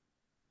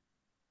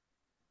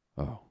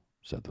 "Oh,"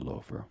 said the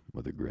loafer,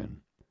 with a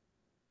grin,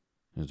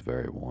 "it is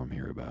very warm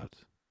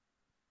hereabouts,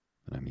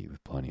 and I meet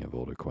with plenty of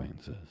old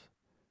acquaintances,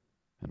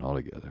 and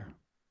altogether,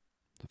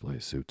 the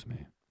place suits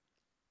me.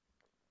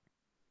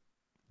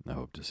 I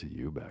hope to see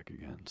you back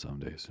again some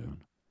day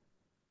soon.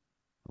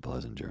 A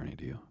pleasant journey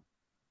to you."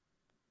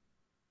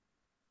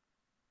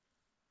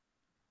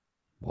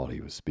 While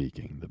he was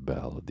speaking, the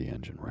bell of the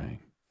engine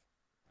rang,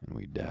 and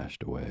we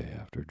dashed away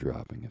after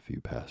dropping a few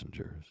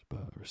passengers,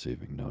 but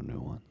receiving no new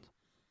ones.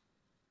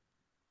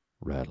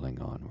 Rattling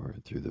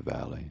onward through the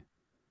valley,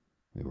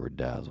 we were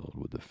dazzled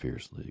with the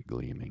fiercely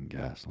gleaming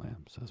gas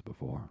lamps as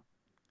before.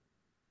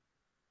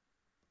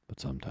 But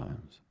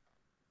sometimes,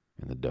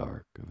 in the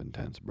dark of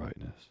intense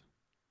brightness,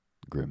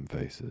 grim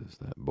faces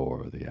that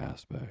bore the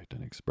aspect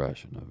and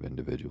expression of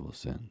individual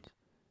sins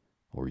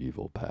or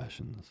evil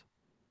passions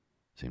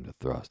seemed to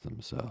thrust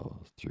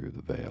themselves through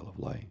the veil of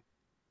light,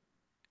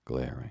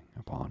 glaring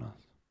upon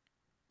us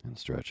and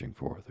stretching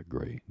forth a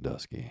great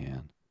dusky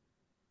hand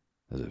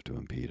as if to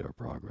impede our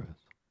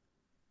progress.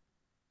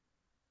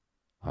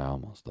 I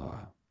almost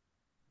thought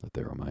that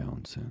they were my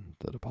own sins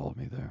that appalled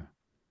me there.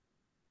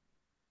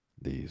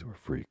 These were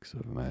freaks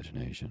of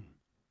imagination,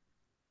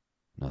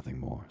 nothing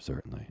more,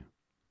 certainly,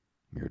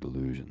 mere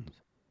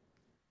delusions,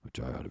 which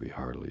I ought to be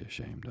heartily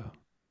ashamed of.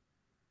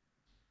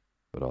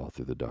 But all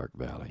through the dark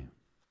valley,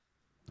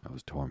 I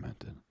was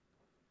tormented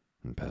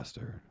and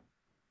pestered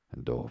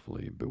and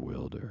dolefully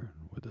bewildered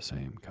with the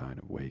same kind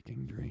of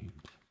waking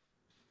dreams.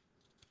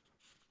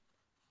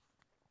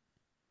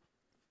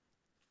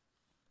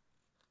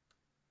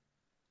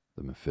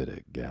 The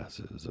mephitic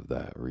gases of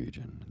that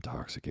region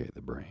intoxicate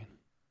the brain.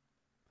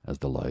 As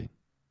the light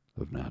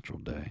of natural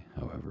day,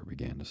 however,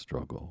 began to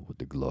struggle with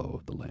the glow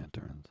of the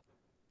lanterns,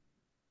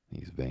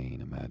 these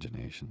vain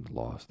imaginations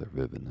lost their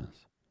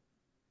vividness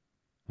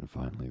and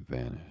finally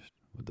vanished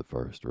with the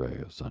first ray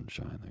of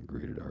sunshine that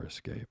greeted our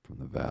escape from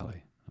the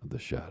valley of the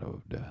shadow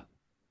of death.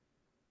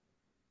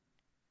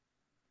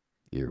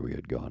 Ere we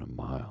had gone a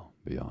mile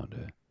beyond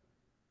it,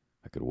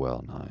 I could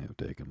well nigh have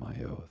taken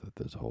my oath that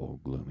this whole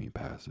gloomy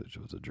passage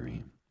was a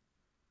dream.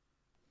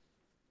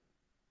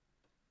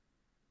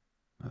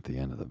 At the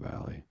end of the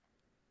valley,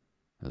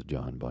 as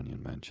John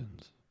Bunyan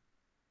mentions,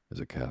 is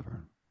a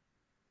cavern,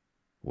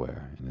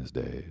 where in his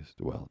days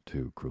dwelt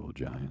two cruel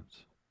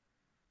giants,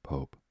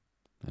 Pope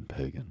and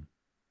Pagan,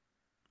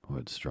 who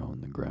had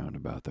strewn the ground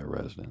about their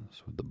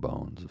residence with the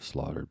bones of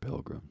slaughtered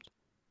pilgrims.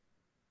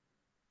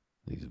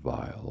 These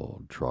vile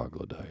old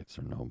troglodytes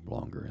are no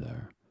longer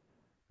there,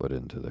 but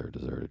into their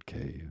deserted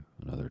cave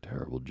another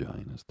terrible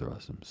giant has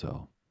thrust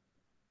himself,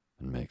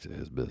 and makes it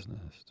his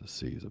business to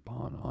seize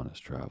upon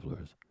honest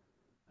travelers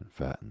and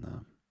fatten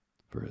them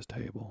for his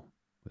table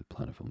with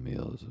plentiful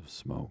meals of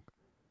smoke,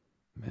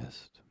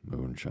 mist,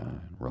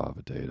 moonshine, raw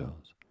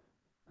potatoes,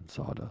 and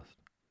sawdust.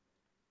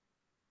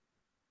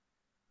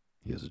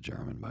 He is a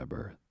German by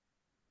birth,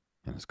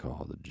 and is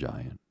called the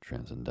Giant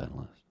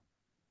Transcendentalist.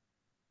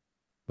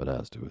 But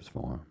as to his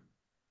form,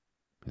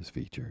 his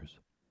features,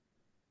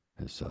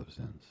 his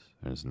substance,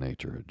 and his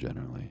nature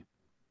generally,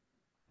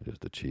 it is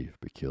the chief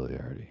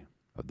peculiarity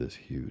of this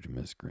huge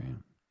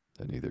miscreant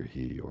that neither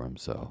he or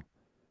himself,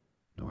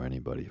 nor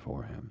anybody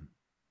for him,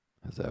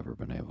 has ever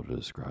been able to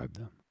describe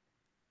them.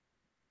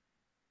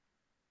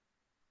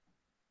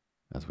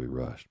 As we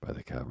rushed by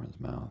the cavern's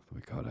mouth,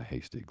 we caught a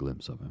hasty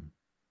glimpse of him,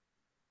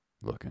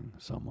 looking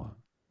somewhat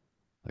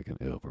like an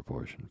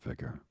ill-proportioned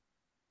figure,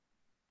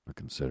 but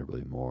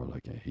considerably more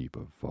like a heap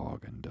of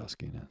fog and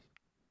duskiness.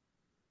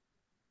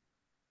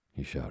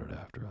 He shouted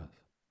after us,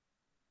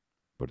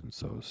 but in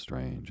so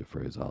strange a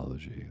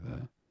phraseology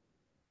that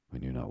we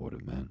knew not what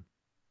it meant,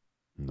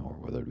 nor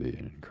whether to be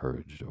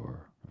encouraged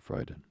or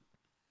affrighted.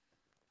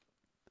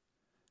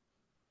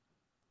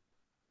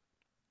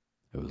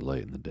 It was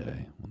late in the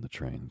day when the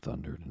train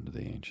thundered into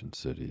the ancient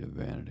city of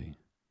Vanity,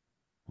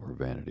 where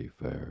Vanity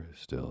Fair is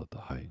still at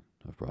the height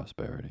of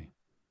prosperity,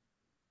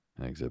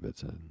 and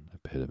exhibits an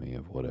epitome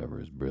of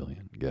whatever is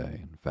brilliant, gay,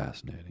 and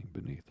fascinating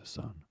beneath the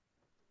sun.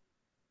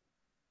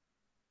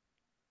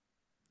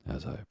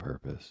 As I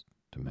purposed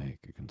to make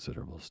a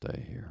considerable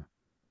stay here,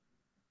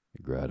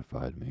 it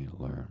gratified me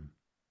to learn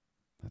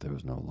that there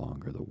was no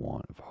longer the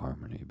want of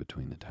harmony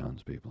between the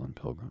townspeople and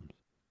pilgrims,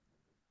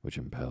 which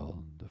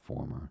impelled the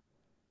former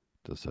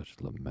to such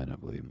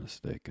lamentably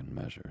mistaken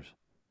measures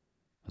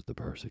as the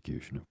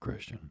persecution of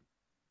Christian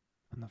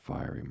and the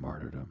fiery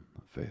martyrdom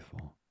of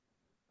faithful.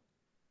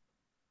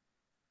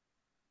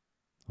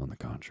 On the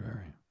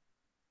contrary,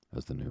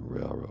 as the new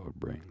railroad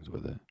brings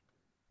with it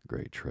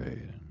great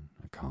trade and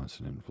a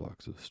constant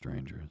influx of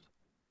strangers,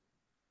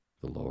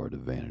 the Lord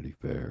of Vanity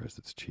Fair is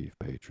its chief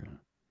patron,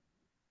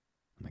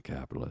 and the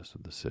capitalists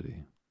of the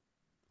city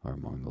are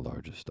among the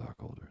largest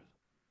stockholders.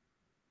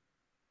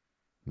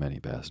 Many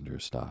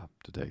passengers stop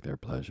to take their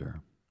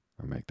pleasure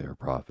or make their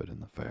profit in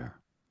the fair,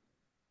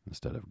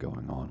 instead of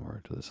going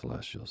onward to the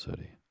celestial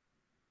city.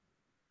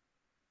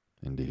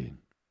 Indeed,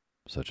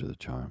 such are the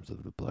charms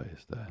of the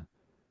place that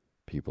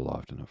people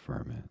often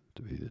affirm it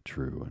to be the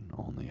true and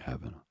only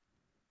heaven,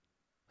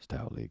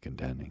 stoutly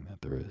contending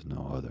that there is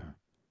no other,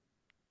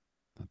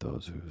 that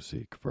those who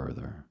seek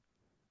further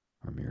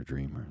are mere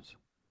dreamers,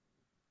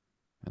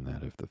 and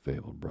that if the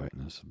fabled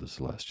brightness of the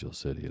celestial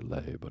city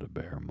lay but a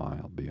bare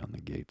mile beyond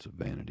the gates of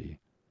vanity,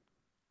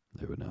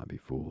 they would not be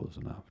fools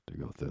enough to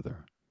go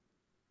thither.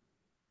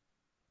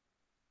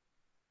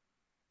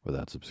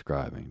 Without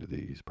subscribing to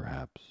these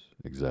perhaps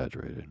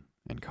exaggerated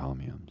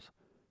encomiums,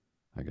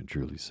 I can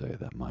truly say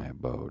that my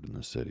abode in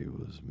the city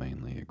was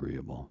mainly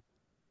agreeable,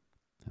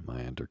 and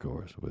my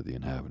intercourse with the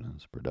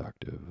inhabitants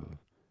productive of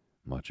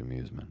much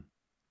amusement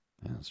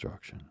and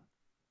instruction.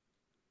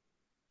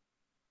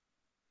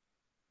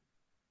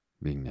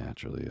 Being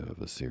naturally of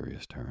a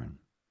serious turn,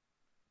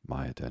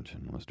 my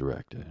attention was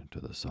directed to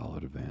the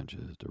solid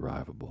advantages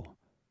derivable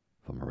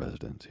from a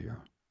residence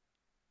here,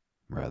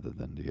 rather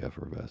than the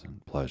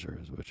effervescent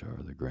pleasures which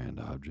are the grand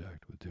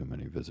object with too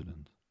many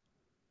visitants.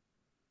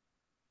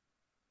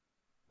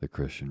 The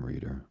Christian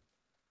reader,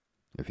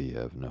 if he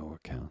have no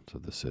accounts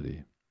of the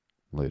city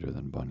later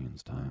than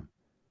Bunyan's time,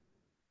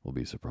 will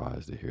be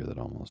surprised to hear that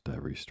almost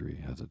every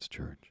street has its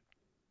church,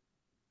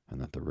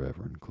 and that the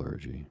reverend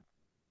clergy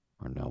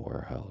are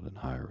nowhere held in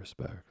higher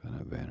respect than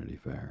at Vanity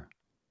Fair.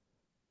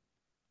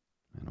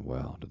 And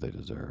well do they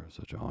deserve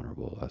such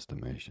honorable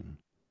estimation,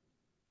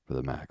 for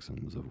the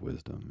maxims of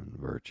wisdom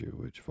and virtue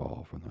which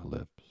fall from their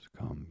lips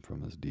come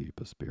from as deep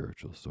a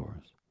spiritual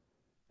source,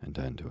 and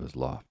tend to as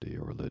lofty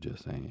a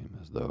religious aim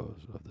as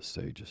those of the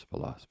sagest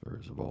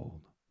philosophers of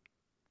old.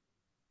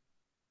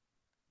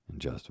 In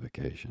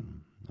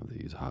justification of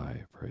these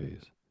high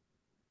praise,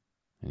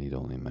 I need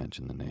only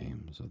mention the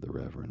names of the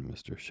Reverend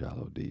Mr.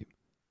 Shallow Deep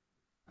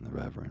and the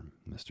Reverend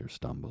Mr.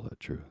 Stumble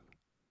at Truth,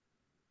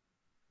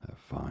 that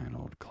fine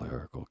old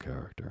clerical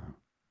character,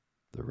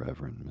 the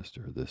Reverend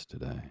Mr. This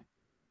Today,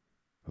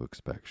 who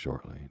expects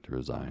shortly to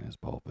resign his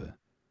pulpit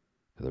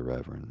to the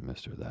Reverend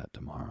Mr. That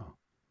Tomorrow,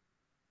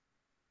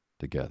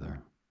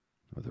 together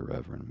with the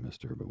Reverend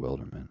Mr.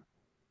 Bewilderment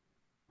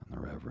and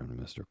the Reverend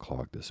Mr.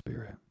 Clog the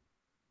Spirit,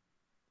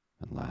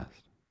 and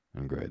last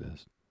and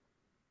greatest,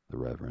 the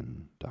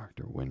Reverend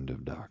Dr. Wind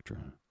of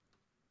Doctrine.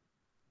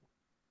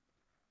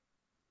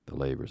 The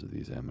labors of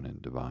these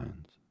eminent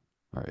divines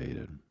are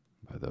aided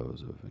by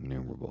those of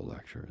innumerable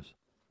lectures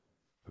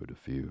who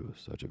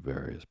diffuse such a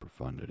various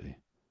profundity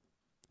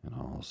in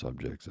all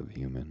subjects of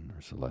human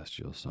or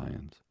celestial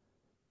science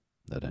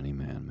that any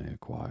man may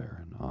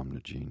acquire an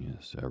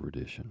omnigenous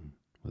erudition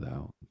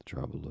without the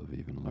trouble of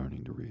even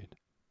learning to read.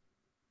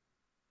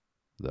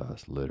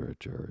 Thus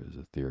literature is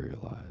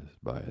etherealized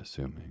by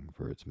assuming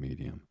for its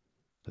medium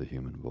the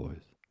human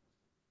voice,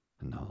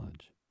 and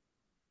knowledge,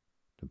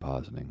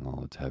 depositing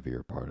all its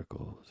heavier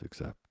particles,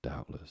 except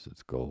doubtless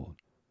its gold,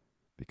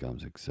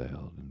 becomes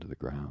exhaled into the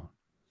ground,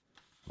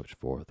 which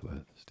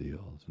forthwith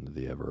steals into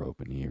the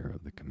ever-open ear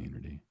of the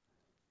community.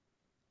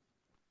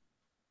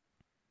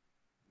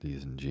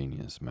 These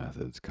ingenious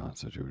methods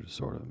constitute a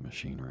sort of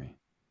machinery,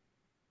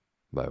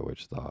 by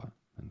which thought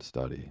and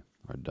study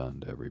are done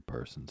to every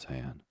person's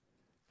hand,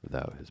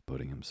 without his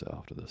putting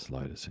himself to the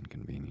slightest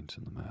inconvenience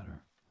in the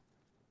matter.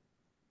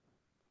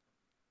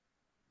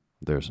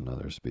 There's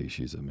another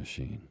species of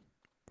machine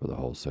for the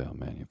wholesale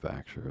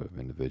manufacture of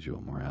individual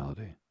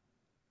morality.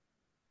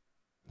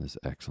 This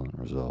excellent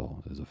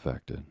result is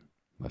effected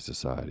by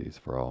societies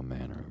for all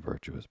manner of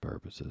virtuous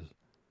purposes,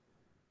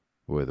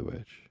 with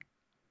which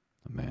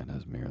a man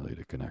has merely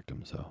to connect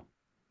himself,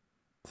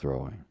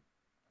 throwing,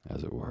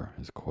 as it were,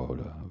 his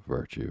quota of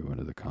virtue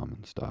into the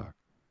common stock,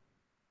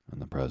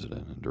 and the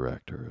president and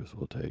directors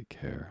will take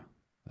care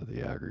that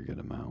the aggregate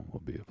amount will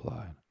be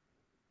applied.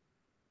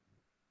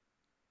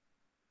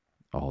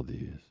 All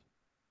these,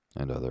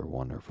 and other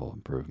wonderful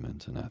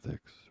improvements in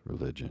ethics,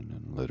 religion,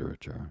 and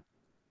literature,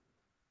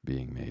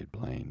 being made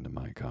plain to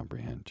my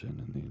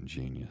comprehension in the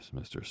ingenious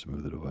Mr.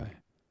 Smoothitaway,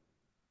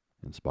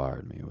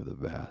 inspired me with a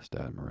vast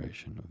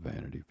admiration of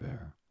Vanity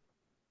Fair.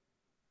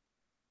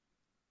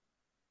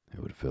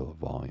 It would fill a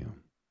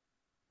volume,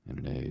 in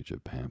an age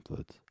of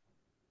pamphlets,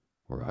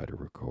 were I to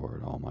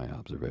record all my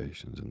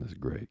observations in this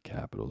great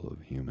capital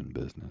of human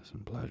business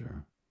and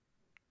pleasure.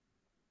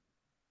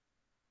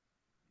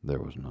 There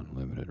was an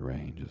unlimited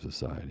range of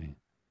society,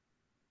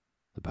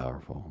 the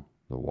powerful,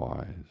 the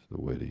wise, the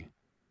witty,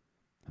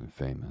 and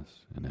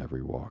famous in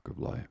every walk of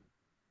life.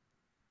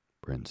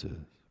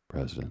 Princes,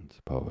 presidents,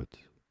 poets,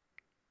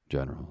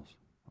 generals,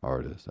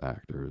 artists,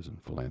 actors,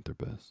 and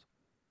philanthropists,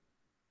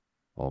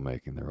 all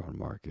making their own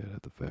market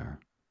at the fair,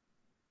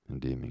 and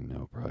deeming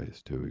no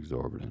price too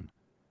exorbitant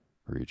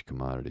for each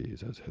commodity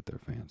as hit their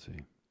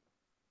fancy.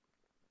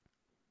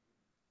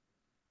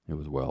 It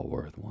was well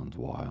worth one's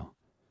while,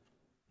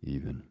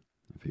 even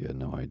if he had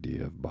no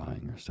idea of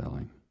buying or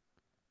selling,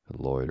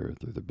 to loiter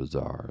through the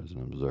bazaars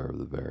and observe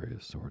the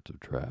various sorts of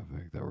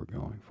traffic that were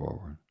going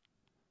forward.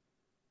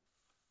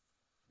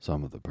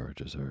 Some of the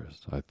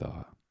purchasers, I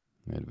thought,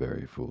 made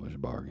very foolish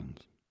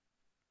bargains.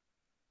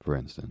 For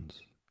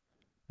instance,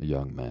 a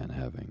young man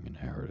having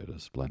inherited a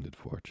splendid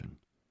fortune,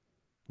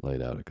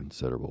 laid out a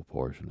considerable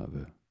portion of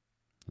it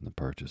in the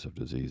purchase of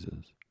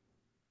diseases,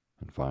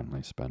 and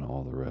finally spent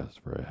all the rest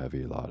for a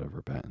heavy lot of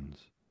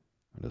repentance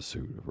and a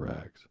suit of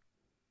rags.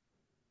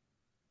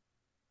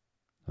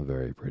 A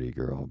very pretty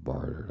girl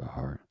bartered a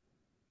heart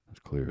as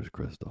clear as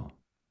crystal,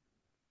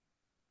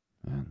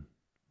 and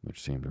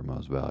which seemed her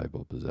most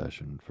valuable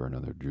possession for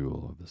another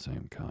jewel of the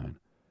same kind,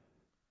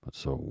 but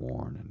so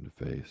worn and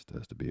defaced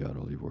as to be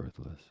utterly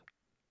worthless.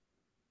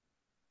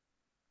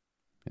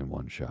 In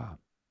one shop,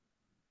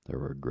 there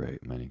were a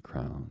great many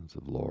crowns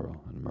of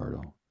laurel and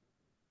myrtle,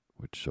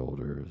 which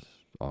soldiers,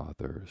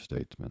 authors,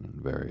 statesmen,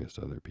 and various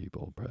other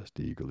people pressed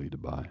eagerly to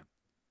buy.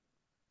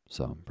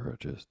 Some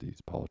purchased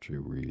these paltry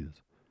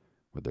wreaths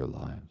with their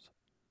lives,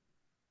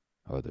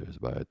 others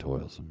by a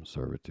toilsome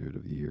servitude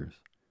of years,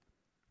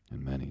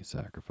 and many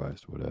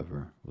sacrificed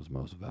whatever was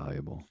most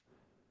valuable,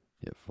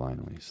 yet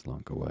finally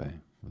slunk away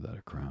without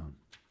a crown.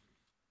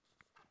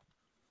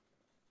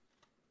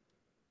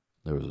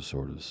 There was a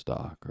sort of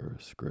stock or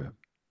scrip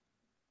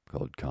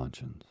called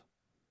conscience,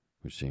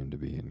 which seemed to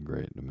be in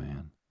great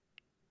demand,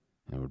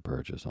 and would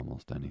purchase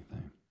almost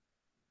anything.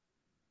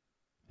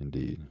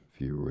 Indeed,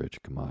 few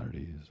rich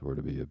commodities were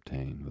to be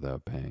obtained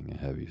without paying a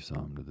heavy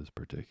sum to this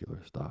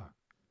particular stock,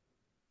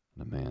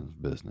 and a man's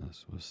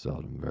business was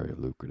seldom very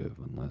lucrative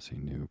unless he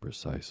knew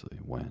precisely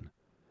when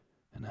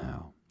and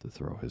how to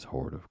throw his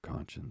hoard of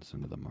conscience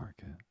into the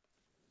market.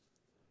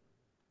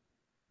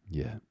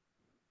 Yet,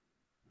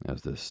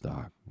 as this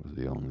stock was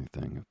the only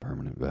thing of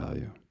permanent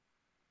value,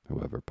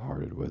 whoever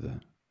parted with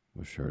it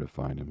was sure to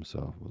find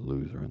himself a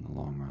loser in the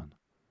long run.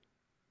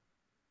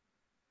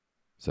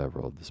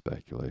 Several of the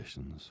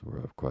speculations were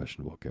of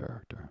questionable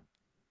character.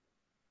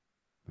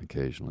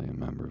 Occasionally a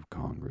member of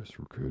Congress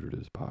recruited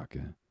his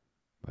pocket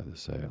by the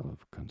sale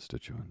of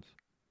constituents,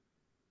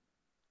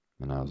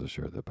 and I was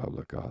assured that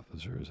public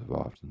officers have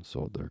often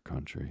sold their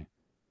country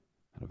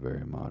at a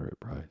very moderate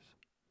price.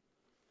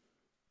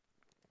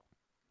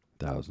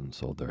 Thousands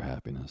sold their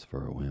happiness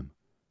for a whim.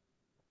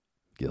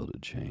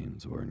 Gilded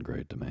chains were in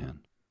great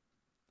demand,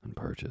 and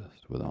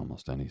purchased with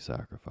almost any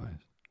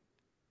sacrifice.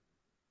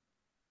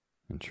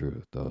 In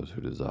truth, those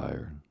who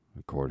desired,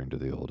 according to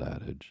the old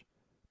adage,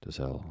 to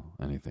sell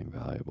anything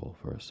valuable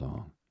for a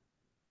song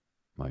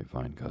might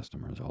find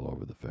customers all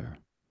over the fair,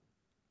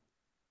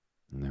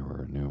 and there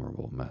were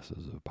innumerable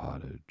messes of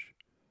pottage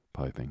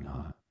piping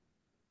hot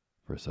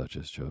for such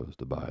as chose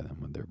to buy them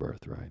with their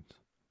birthrights.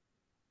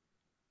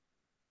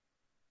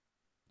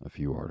 A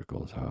few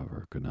articles,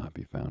 however, could not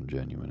be found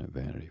genuine at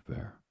Vanity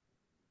Fair.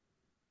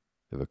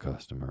 If a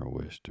customer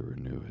wished to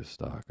renew his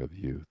stock of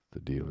youth, the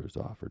dealers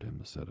offered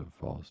him a set of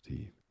false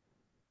teeth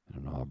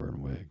and an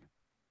auburn wig,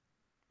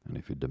 and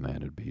if he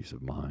demanded peace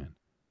of mind,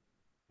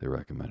 they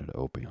recommended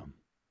opium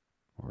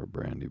or a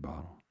brandy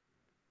bottle.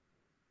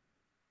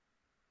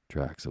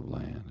 Tracts of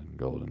land and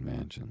golden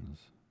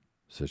mansions,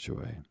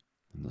 situate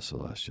in the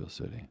celestial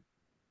city,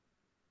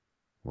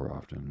 were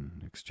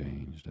often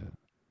exchanged at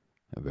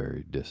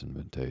very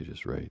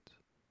disadvantageous rates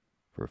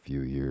for a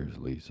few years'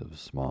 lease of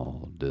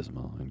small,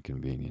 dismal,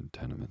 inconvenient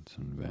tenements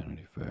in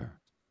Vanity Fair.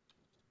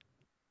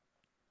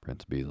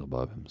 Prince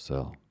Beelzebub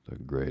himself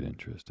took great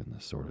interest in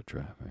this sort of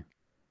traffic,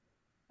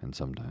 and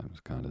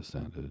sometimes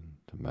condescended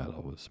to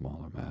meddle with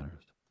smaller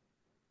matters.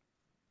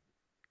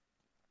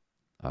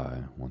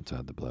 I once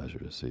had the pleasure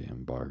to see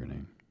him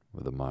bargaining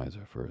with a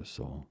miser for his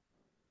soul,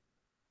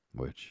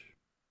 which,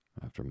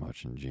 after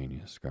much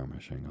ingenious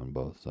skirmishing on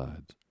both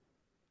sides,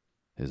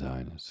 His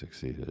Highness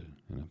succeeded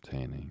in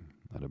obtaining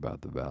at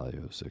about the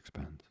value of 6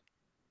 pence.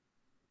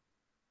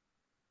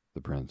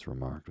 The prince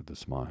remarked with a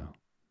smile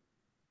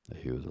that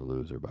he was a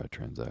loser by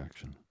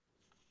transaction.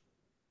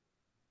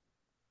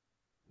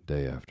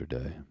 Day after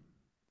day,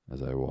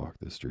 as I walked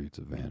the streets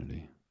of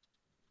Vanity,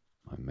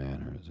 my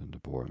manners and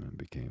deportment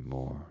became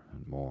more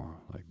and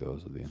more like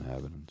those of the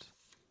inhabitants.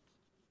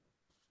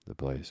 The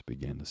place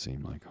began to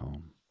seem like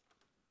home.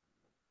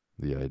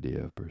 The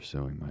idea of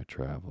pursuing my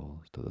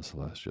travels to the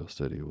celestial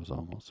city was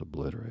almost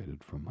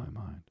obliterated from my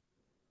mind.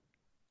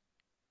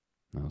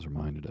 I was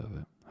reminded of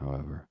it,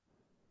 however,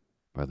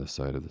 by the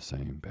sight of the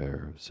same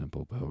pair of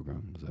simple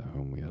pilgrims at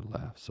whom we had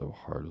laughed so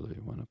heartily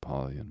when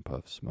Apollyon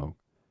puffed smoke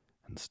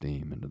and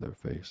steam into their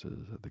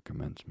faces at the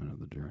commencement of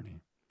the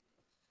journey.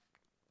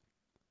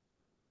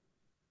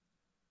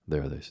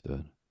 There they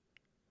stood,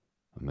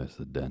 amidst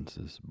the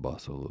densest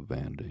bustle of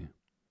Vanity,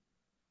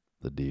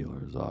 the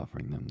dealers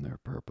offering them their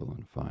purple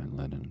and fine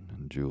linen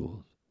and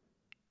jewels,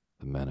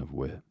 the men of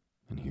wit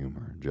and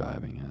humor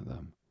jibing at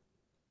them,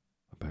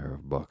 a pair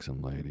of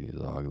buxom ladies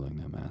ogling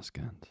them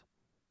askance,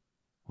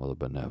 while the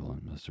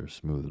benevolent Mr.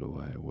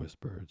 Smooth-it-away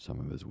whispered some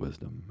of his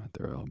wisdom at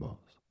their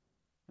elbows,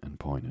 and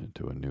pointed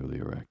to a newly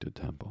erected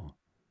temple.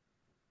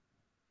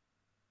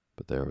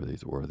 But there were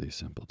these worthy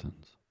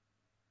simpletons,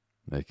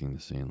 making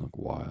the scene look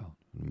wild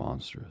and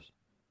monstrous,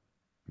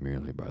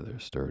 merely by their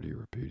sturdy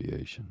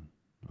repudiation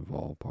of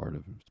all part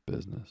of its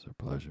business or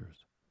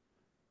pleasures.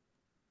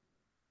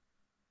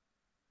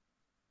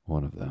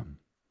 One of them,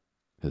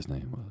 his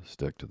name was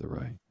Stick to the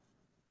Right,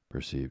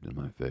 perceived in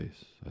my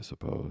face, I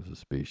suppose, a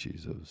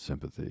species of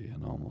sympathy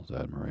and almost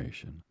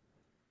admiration,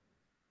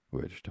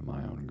 which, to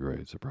my own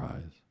great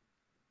surprise,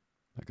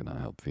 I could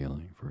not help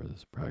feeling for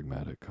this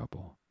pragmatic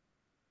couple.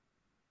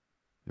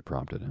 It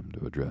prompted him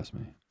to address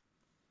me.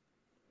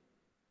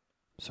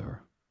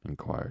 "Sir,"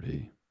 inquired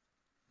he,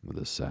 with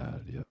a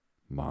sad yet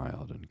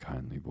mild and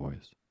kindly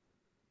voice,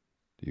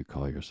 "do you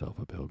call yourself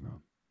a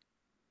pilgrim?"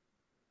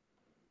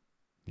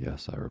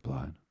 "Yes," I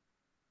replied.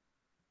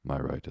 "My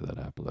right to that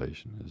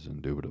appellation is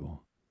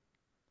indubitable.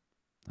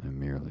 I am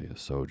merely a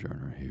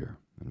sojourner here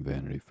in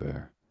Vanity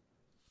Fair,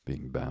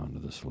 being bound to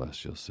the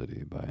celestial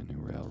city by a new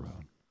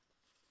railroad."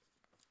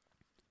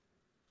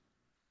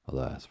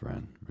 "Alas,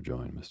 friend,"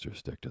 rejoined Mr.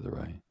 Stick to the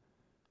Right,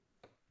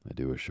 "I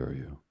do assure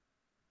you,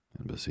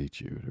 and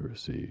beseech you to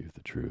receive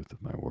the truth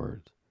of my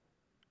words,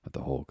 that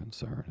the whole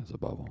concern is a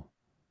bubble.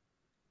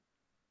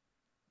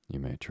 You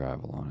may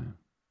travel on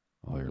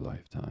it all your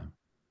lifetime,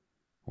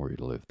 were you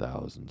to live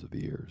thousands of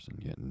years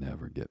and yet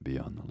never get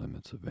beyond the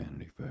limits of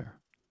Vanity Fair.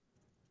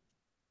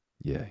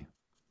 Yea,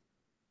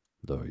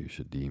 though you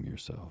should deem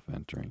yourself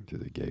entering through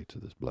the gates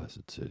of this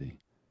blessed city,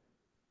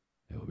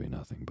 it will be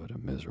nothing but a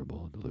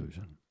miserable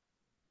delusion.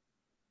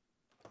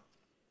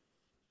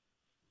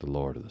 The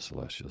Lord of the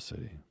Celestial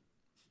City,"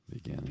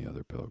 began the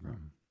other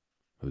pilgrim,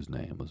 whose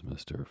name was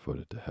Mr.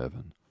 Footed to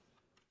Heaven,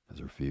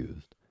 "has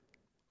refused,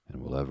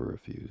 and will ever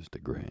refuse, to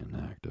grant an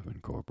act of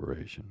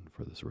incorporation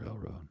for this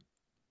railroad.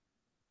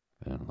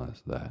 And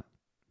unless that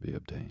be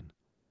obtained,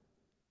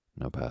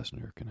 No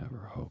passenger can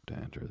ever hope to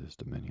enter his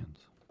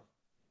dominions.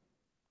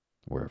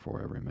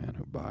 Wherefore every man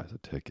who buys a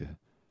ticket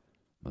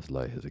must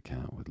lay his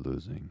account with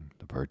losing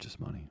the purchase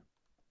money,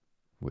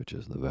 which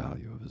is the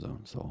value of his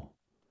own soul.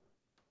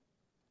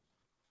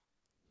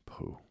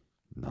 Pooh,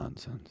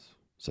 nonsense,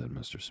 said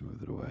Mr.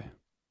 Smooth-It-Away,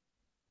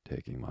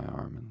 taking my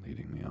arm and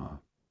leading me off.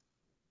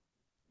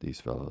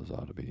 These fellows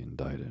ought to be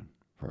indicted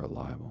for a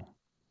libel.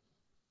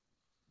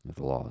 If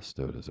the law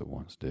stood as it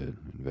once did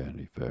in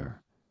Vanity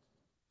Fair,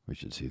 we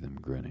should see them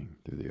grinning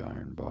through the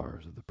iron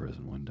bars of the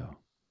prison window.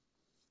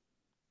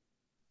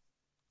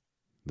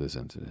 This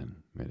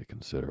incident made a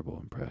considerable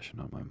impression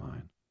on my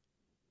mind,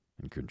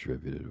 and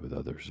contributed with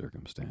other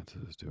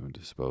circumstances to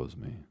indispose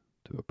me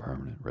to a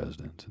permanent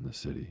residence in the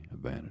city of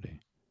Vanity.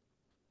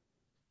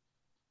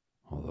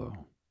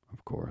 Although,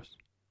 of course,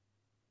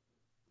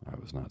 I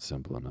was not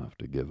simple enough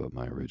to give up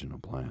my original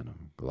plan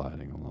of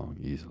gliding along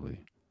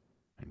easily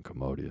and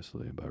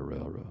commodiously by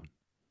railroad.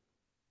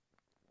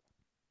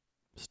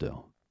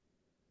 Still,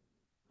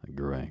 I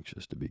grew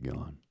anxious to be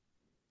gone.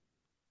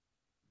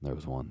 There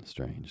was one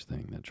strange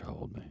thing that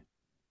troubled me.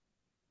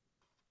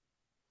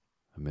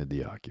 Amid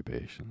the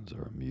occupations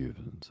or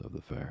amusements of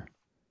the fair,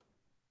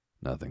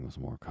 nothing was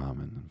more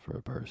common than for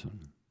a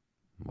person,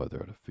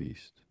 whether at a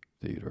feast,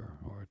 theater,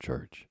 or a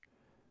church,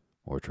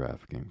 or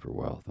trafficking for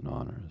wealth and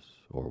honors,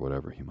 or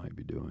whatever he might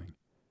be doing,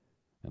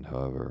 and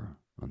however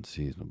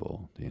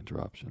unseasonable the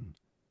interruption,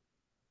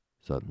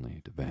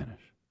 suddenly to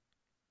vanish,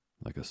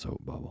 like a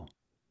soap bubble,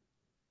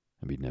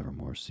 and be never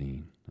more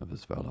seen of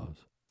his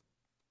fellows.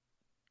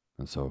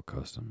 And so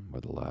accustomed were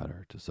the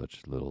latter to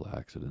such little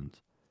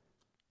accidents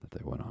that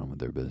they went on with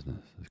their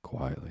business as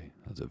quietly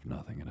as if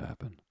nothing had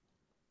happened.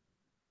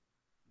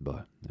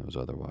 But it was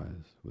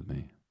otherwise with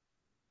me.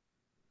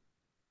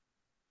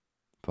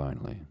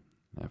 Finally,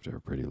 after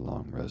a pretty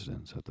long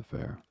residence at the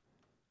fair,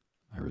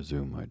 I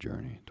resumed my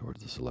journey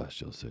towards the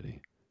Celestial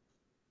City,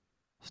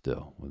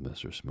 still with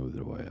Mr.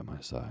 Smooth-It-Away at my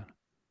side.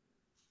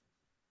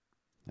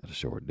 At a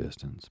short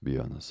distance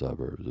beyond the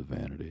suburbs of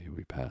Vanity,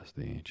 we passed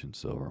the ancient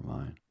silver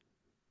mine,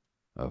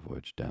 of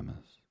which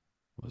Demas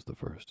was the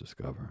first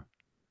discoverer,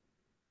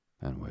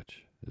 and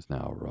which is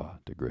now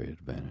wrought to great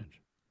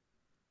advantage,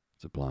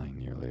 supplying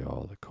nearly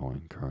all the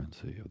coin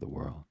currency of the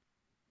world.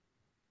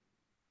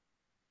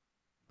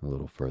 A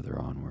little further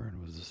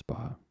onward was the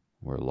spot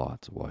where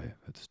Lot's wife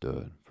had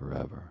stood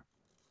forever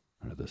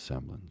under the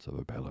semblance of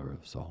a pillar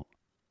of salt.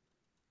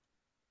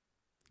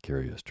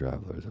 Curious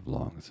travelers have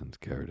long since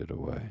carried it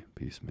away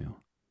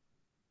piecemeal.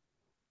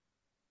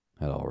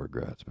 Had all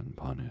regrets been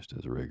punished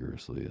as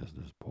rigorously as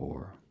this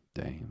poor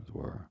dame's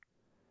were,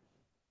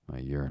 my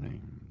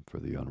yearning for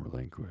the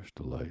unrelinquished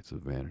delights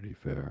of Vanity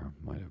Fair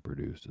might have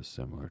produced a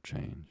similar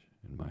change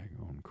in my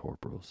own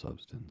corporal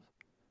substance,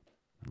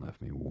 and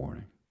left me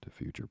warning to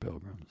future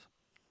pilgrims.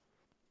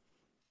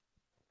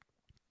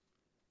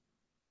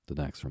 The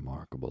next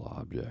remarkable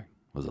object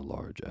was a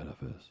large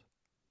edifice,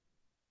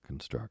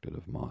 constructed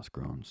of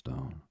moss-grown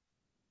stone,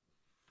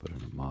 but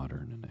in a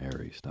modern and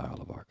airy style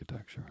of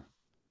architecture.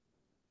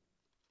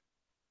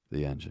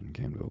 The engine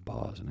came to a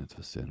pause in its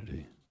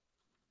vicinity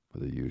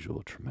with the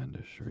usual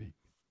tremendous shriek.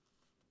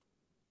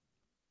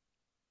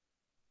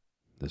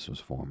 This was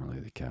formerly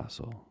the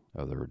castle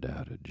of the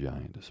redoubted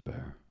Giant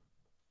Despair,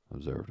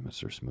 observed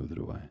Mr.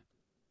 Smooth-It-Away.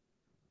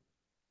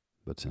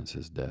 But since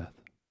his death,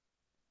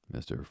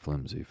 Mr.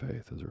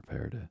 Flimsy-Faith has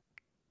repaired it,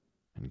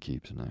 and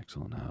keeps an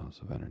excellent house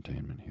of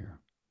entertainment here.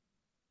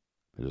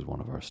 It is one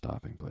of our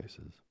stopping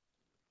places.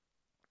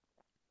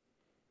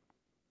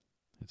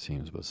 It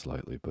seems but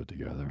slightly put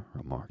together,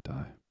 remarked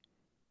I,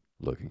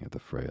 looking at the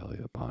frail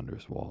yet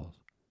ponderous walls.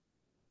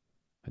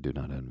 I do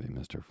not envy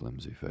Mr.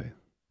 Flimsy-Faith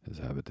his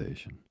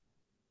habitation.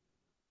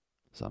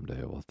 Some day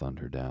it will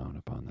thunder down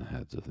upon the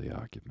heads of the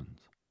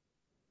occupants.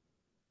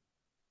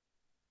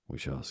 We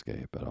shall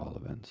escape at all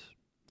events,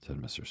 said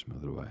Mr.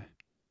 Smooth-It-Away,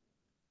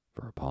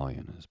 for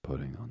Apollyon is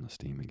putting on the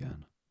steam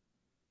again.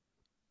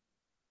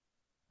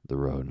 The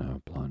road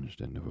now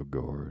plunged into a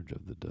gorge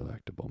of the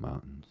Delectable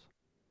Mountains,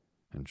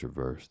 and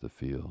traversed the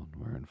field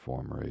where in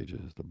former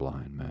ages the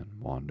blind men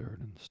wandered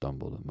and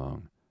stumbled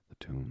among the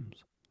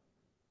tombs.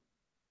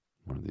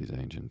 One of these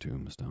ancient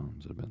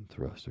tombstones had been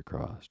thrust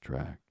across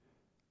track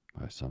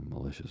by some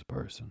malicious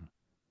person,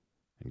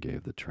 and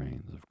gave the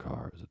trains of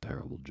cars a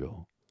terrible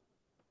jolt.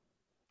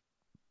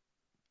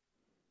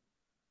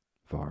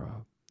 Far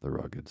up the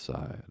rugged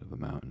side of a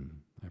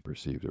mountain, I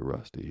perceived a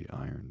rusty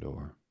iron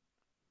door,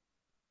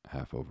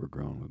 half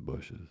overgrown with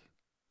bushes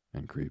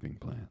and creeping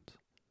plants,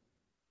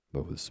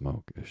 but with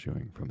smoke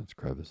issuing from its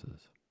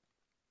crevices.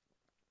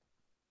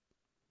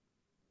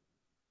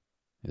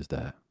 Is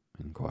that,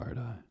 inquired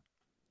I,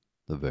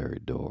 the very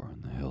door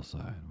in the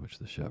hillside which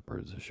the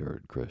shepherds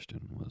assured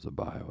Christian was a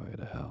byway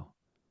to hell?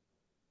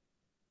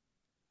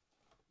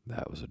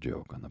 That was a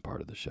joke on the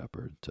part of the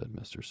shepherd, said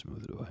Mr.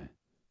 Smooth-It-Away,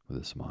 with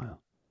a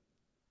smile.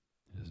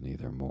 It is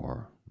neither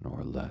more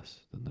nor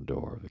less than the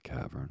door of a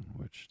cavern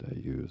which they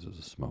use as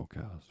a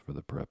smokehouse for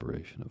the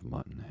preparation of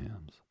mutton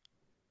hams.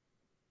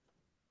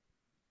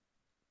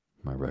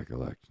 My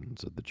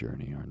recollections of the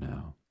journey are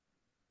now,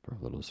 for a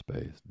little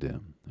space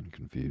dim and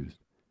confused,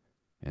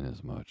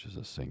 inasmuch as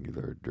a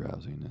singular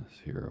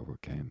drowsiness here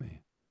overcame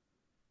me,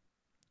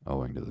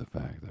 owing to the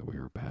fact that we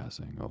were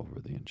passing over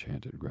the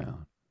enchanted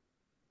ground,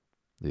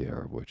 the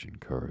air of which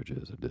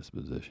encourages a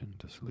disposition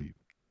to sleep.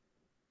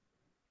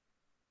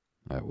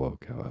 I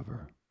awoke,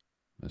 however,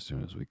 as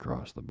soon as we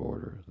crossed the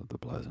borders of the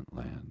pleasant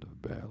land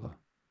of Bela.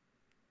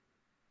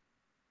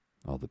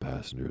 All the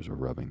passengers were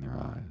rubbing their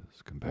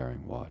eyes,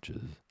 comparing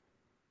watches,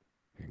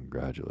 and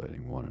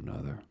congratulating one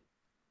another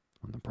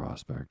on the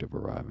prospect of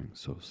arriving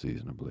so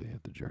seasonably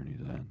at the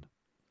journey's end.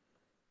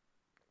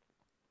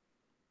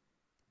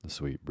 The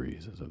sweet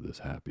breezes of this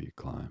happy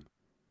clime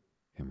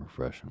came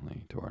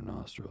refreshingly to our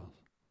nostrils.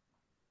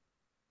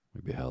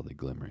 We beheld the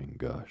glimmering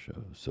gush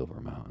of silver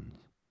mountains,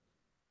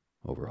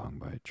 overhung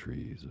by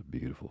trees of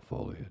beautiful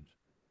foliage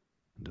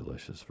and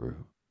delicious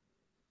fruit,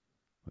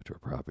 which were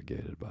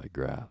propagated by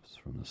grafts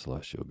from the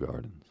celestial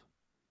gardens.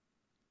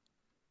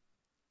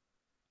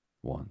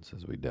 Once,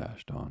 as we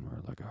dashed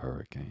onward like a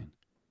hurricane,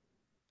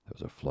 there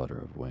was a flutter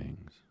of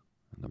wings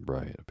and the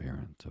bright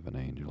appearance of an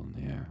angel in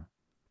the air,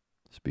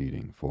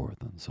 speeding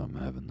forth on some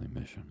heavenly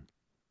mission.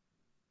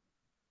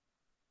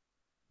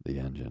 The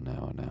engine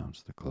now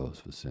announced the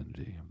close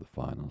vicinity of the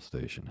final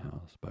station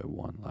house by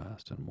one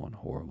last and one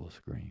horrible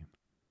scream,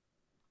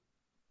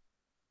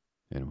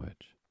 in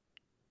which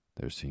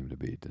there seemed to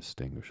be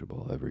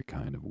distinguishable every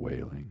kind of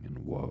wailing and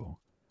woe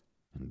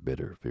and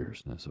bitter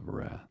fierceness of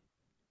wrath,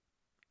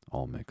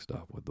 all mixed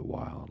up with the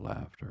wild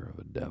laughter of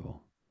a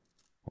devil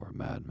or a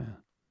madman.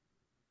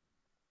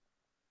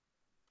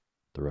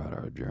 Throughout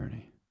our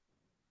journey,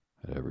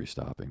 at every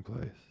stopping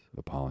place,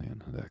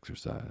 Apollyon had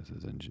exercised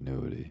his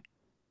ingenuity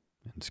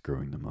in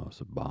screwing the most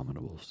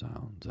abominable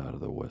sounds out of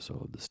the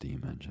whistle of the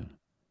steam engine.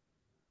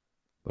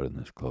 But in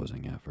this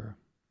closing effort,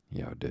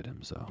 he outdid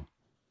himself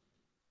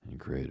and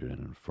created an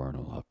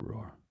infernal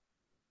uproar,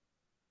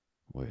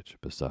 which,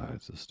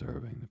 besides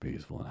disturbing the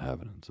peaceful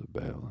inhabitants of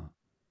Bela,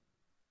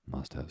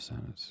 must have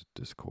sent its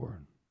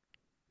discord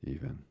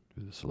even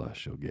through the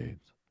celestial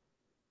gates.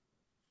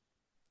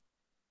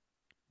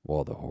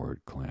 While the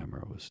horrid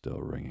clamor was still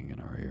ringing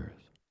in our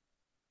ears,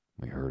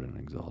 we heard an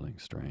exulting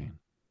strain,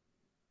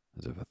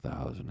 as if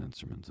 1,000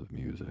 instruments of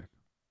music,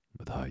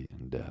 with height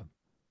and depth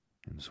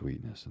and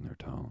sweetness in their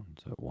tones,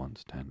 at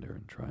once tender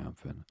and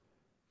triumphant,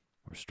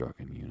 were struck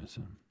in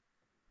unison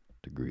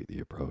to greet the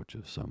approach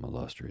of some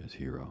illustrious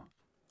hero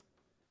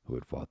who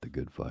had fought the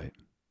good fight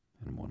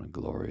and won a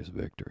glorious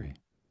victory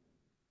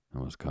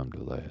and was come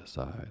to lay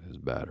aside his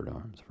battered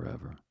arms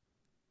forever.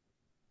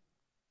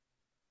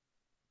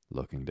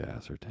 Looking to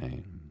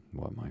ascertain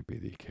what might be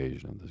the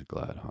occasion of this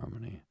glad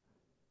harmony,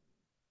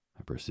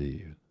 I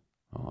perceived,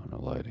 on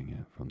alighting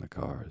it from the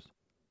cars,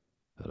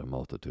 that a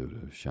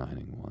multitude of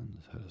shining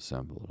ones had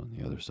assembled on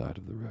the other side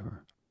of the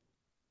river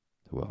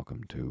to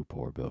welcome 2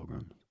 poor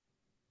pilgrims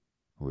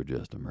who were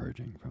just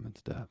emerging from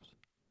its depths.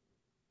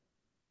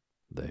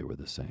 They were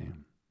the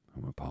same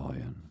whom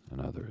Apollyon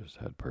and others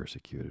had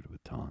persecuted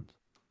with taunts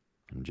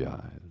and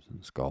jibes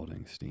and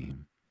scalding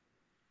steam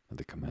at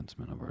the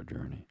commencement of our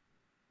journey,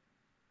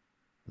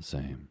 the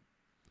same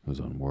whose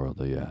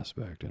unworldly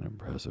aspect and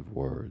impressive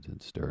words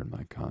had stirred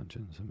my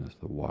conscience amidst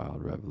the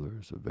wild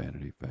revelers of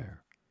Vanity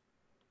Fair.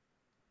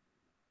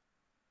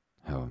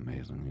 "How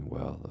amazingly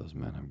well those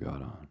men have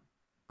got on,"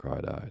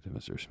 cried I to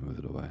Mr.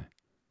 Smoothitaway.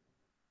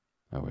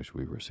 "I wish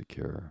we were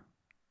secure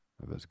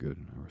of as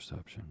good a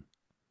reception."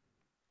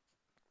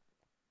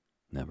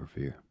 Never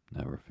fear,"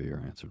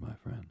 answered my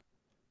friend.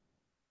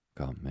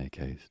 "Come, make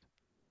haste.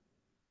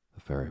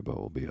 The ferry boat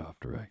will be off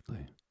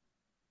directly,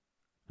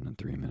 and in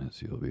 3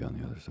 minutes you will be on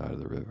the other side of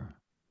the river.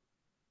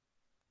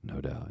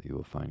 No doubt you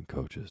will find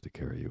coaches to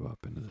carry you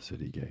up into the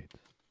city gates."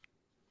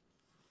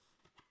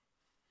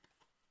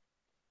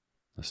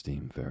 A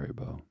steam ferry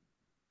boat,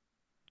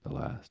 the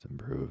last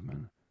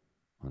improvement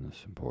on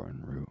this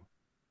important route,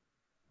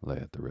 lay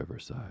at the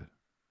riverside,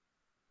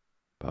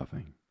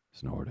 puffing,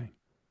 snorting,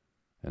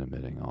 and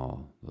emitting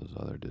all those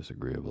other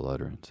disagreeable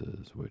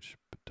utterances which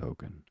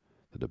betoken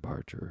the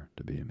departure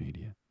to be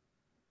immediate.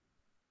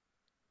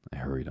 I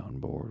hurried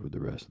on board with the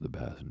rest of the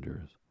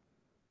passengers,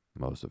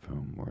 most of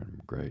whom were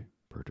in great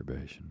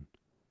perturbation,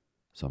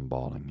 some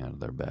bawling out of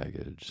their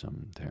baggage,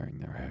 some tearing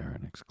their hair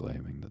and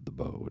exclaiming that the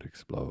boat would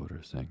explode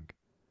or sink,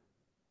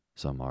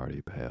 some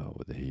already pale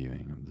with the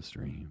heaving of the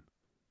stream,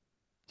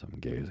 some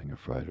gazing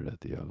affrighted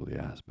at the ugly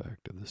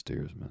aspect of the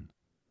steersman,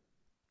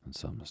 and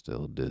some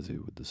still dizzy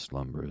with the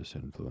slumberous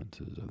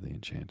influences of the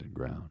enchanted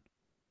ground.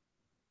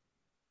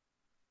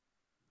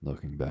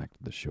 Looking back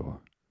to the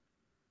shore,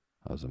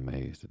 I was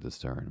amazed to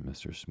discern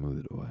Mr.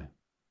 Smoothitaway,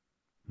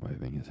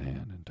 waving his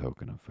hand in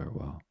token of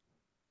farewell.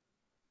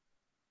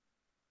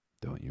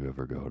 "Don't you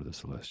ever go to the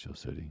Celestial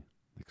City?"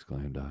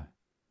 exclaimed I.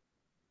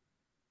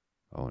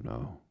 "Oh,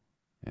 no,"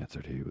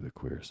 answered he with a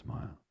queer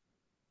smile,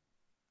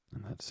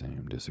 and that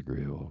same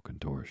disagreeable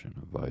contortion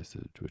of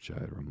visage which I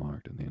had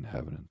remarked in the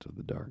inhabitants of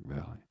the dark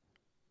valley.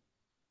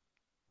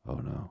 "Oh,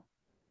 no.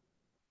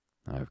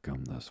 I have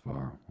come thus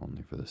far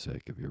only for the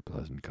sake of your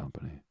pleasant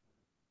company.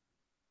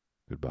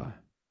 Goodbye.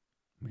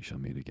 We shall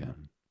meet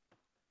again."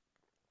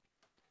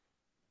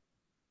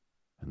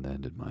 And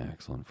then did my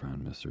excellent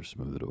friend Mr.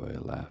 Smooth-It-Away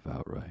laugh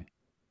outright,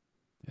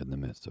 in the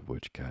midst of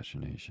which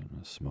cachinnation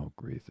a smoke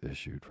wreath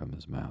issued from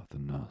his mouth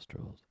and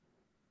nostrils,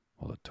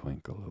 while a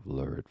twinkle of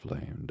lurid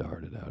flame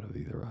darted out of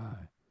either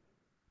eye,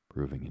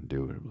 proving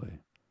indubitably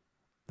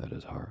that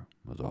his heart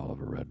was all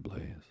of a red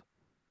blaze.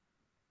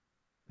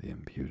 The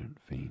impudent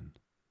fiend,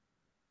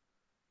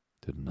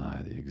 to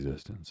deny the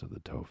existence of the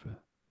Tophet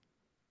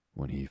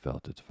when he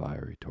felt its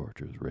fiery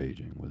tortures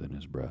raging within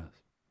his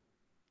breast.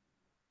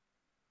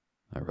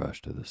 I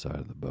rushed to the side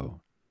of the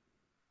boat,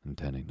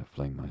 intending to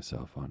fling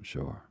myself on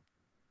shore,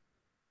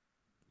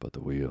 but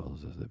the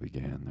wheels, as they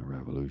began their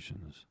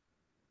revolutions,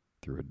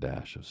 threw a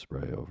dash of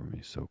spray over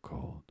me so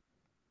cold,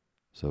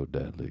 so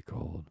deadly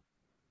cold,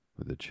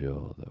 with a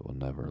chill that will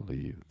never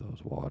leave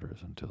those waters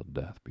until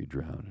death be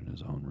drowned in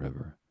his own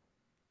river,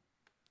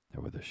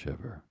 that with a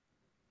shiver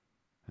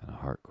and a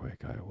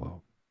heartquake I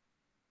awoke.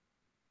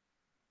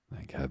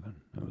 Thank heaven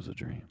it was a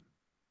dream.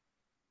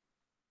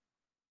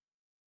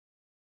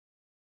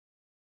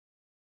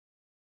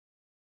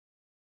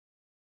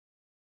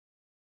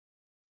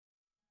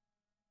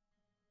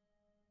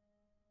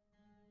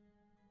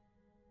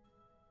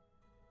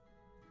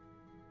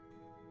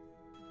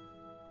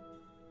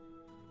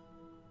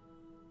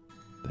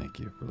 Thank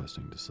you for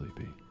listening to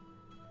Sleepy.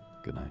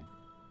 Good night.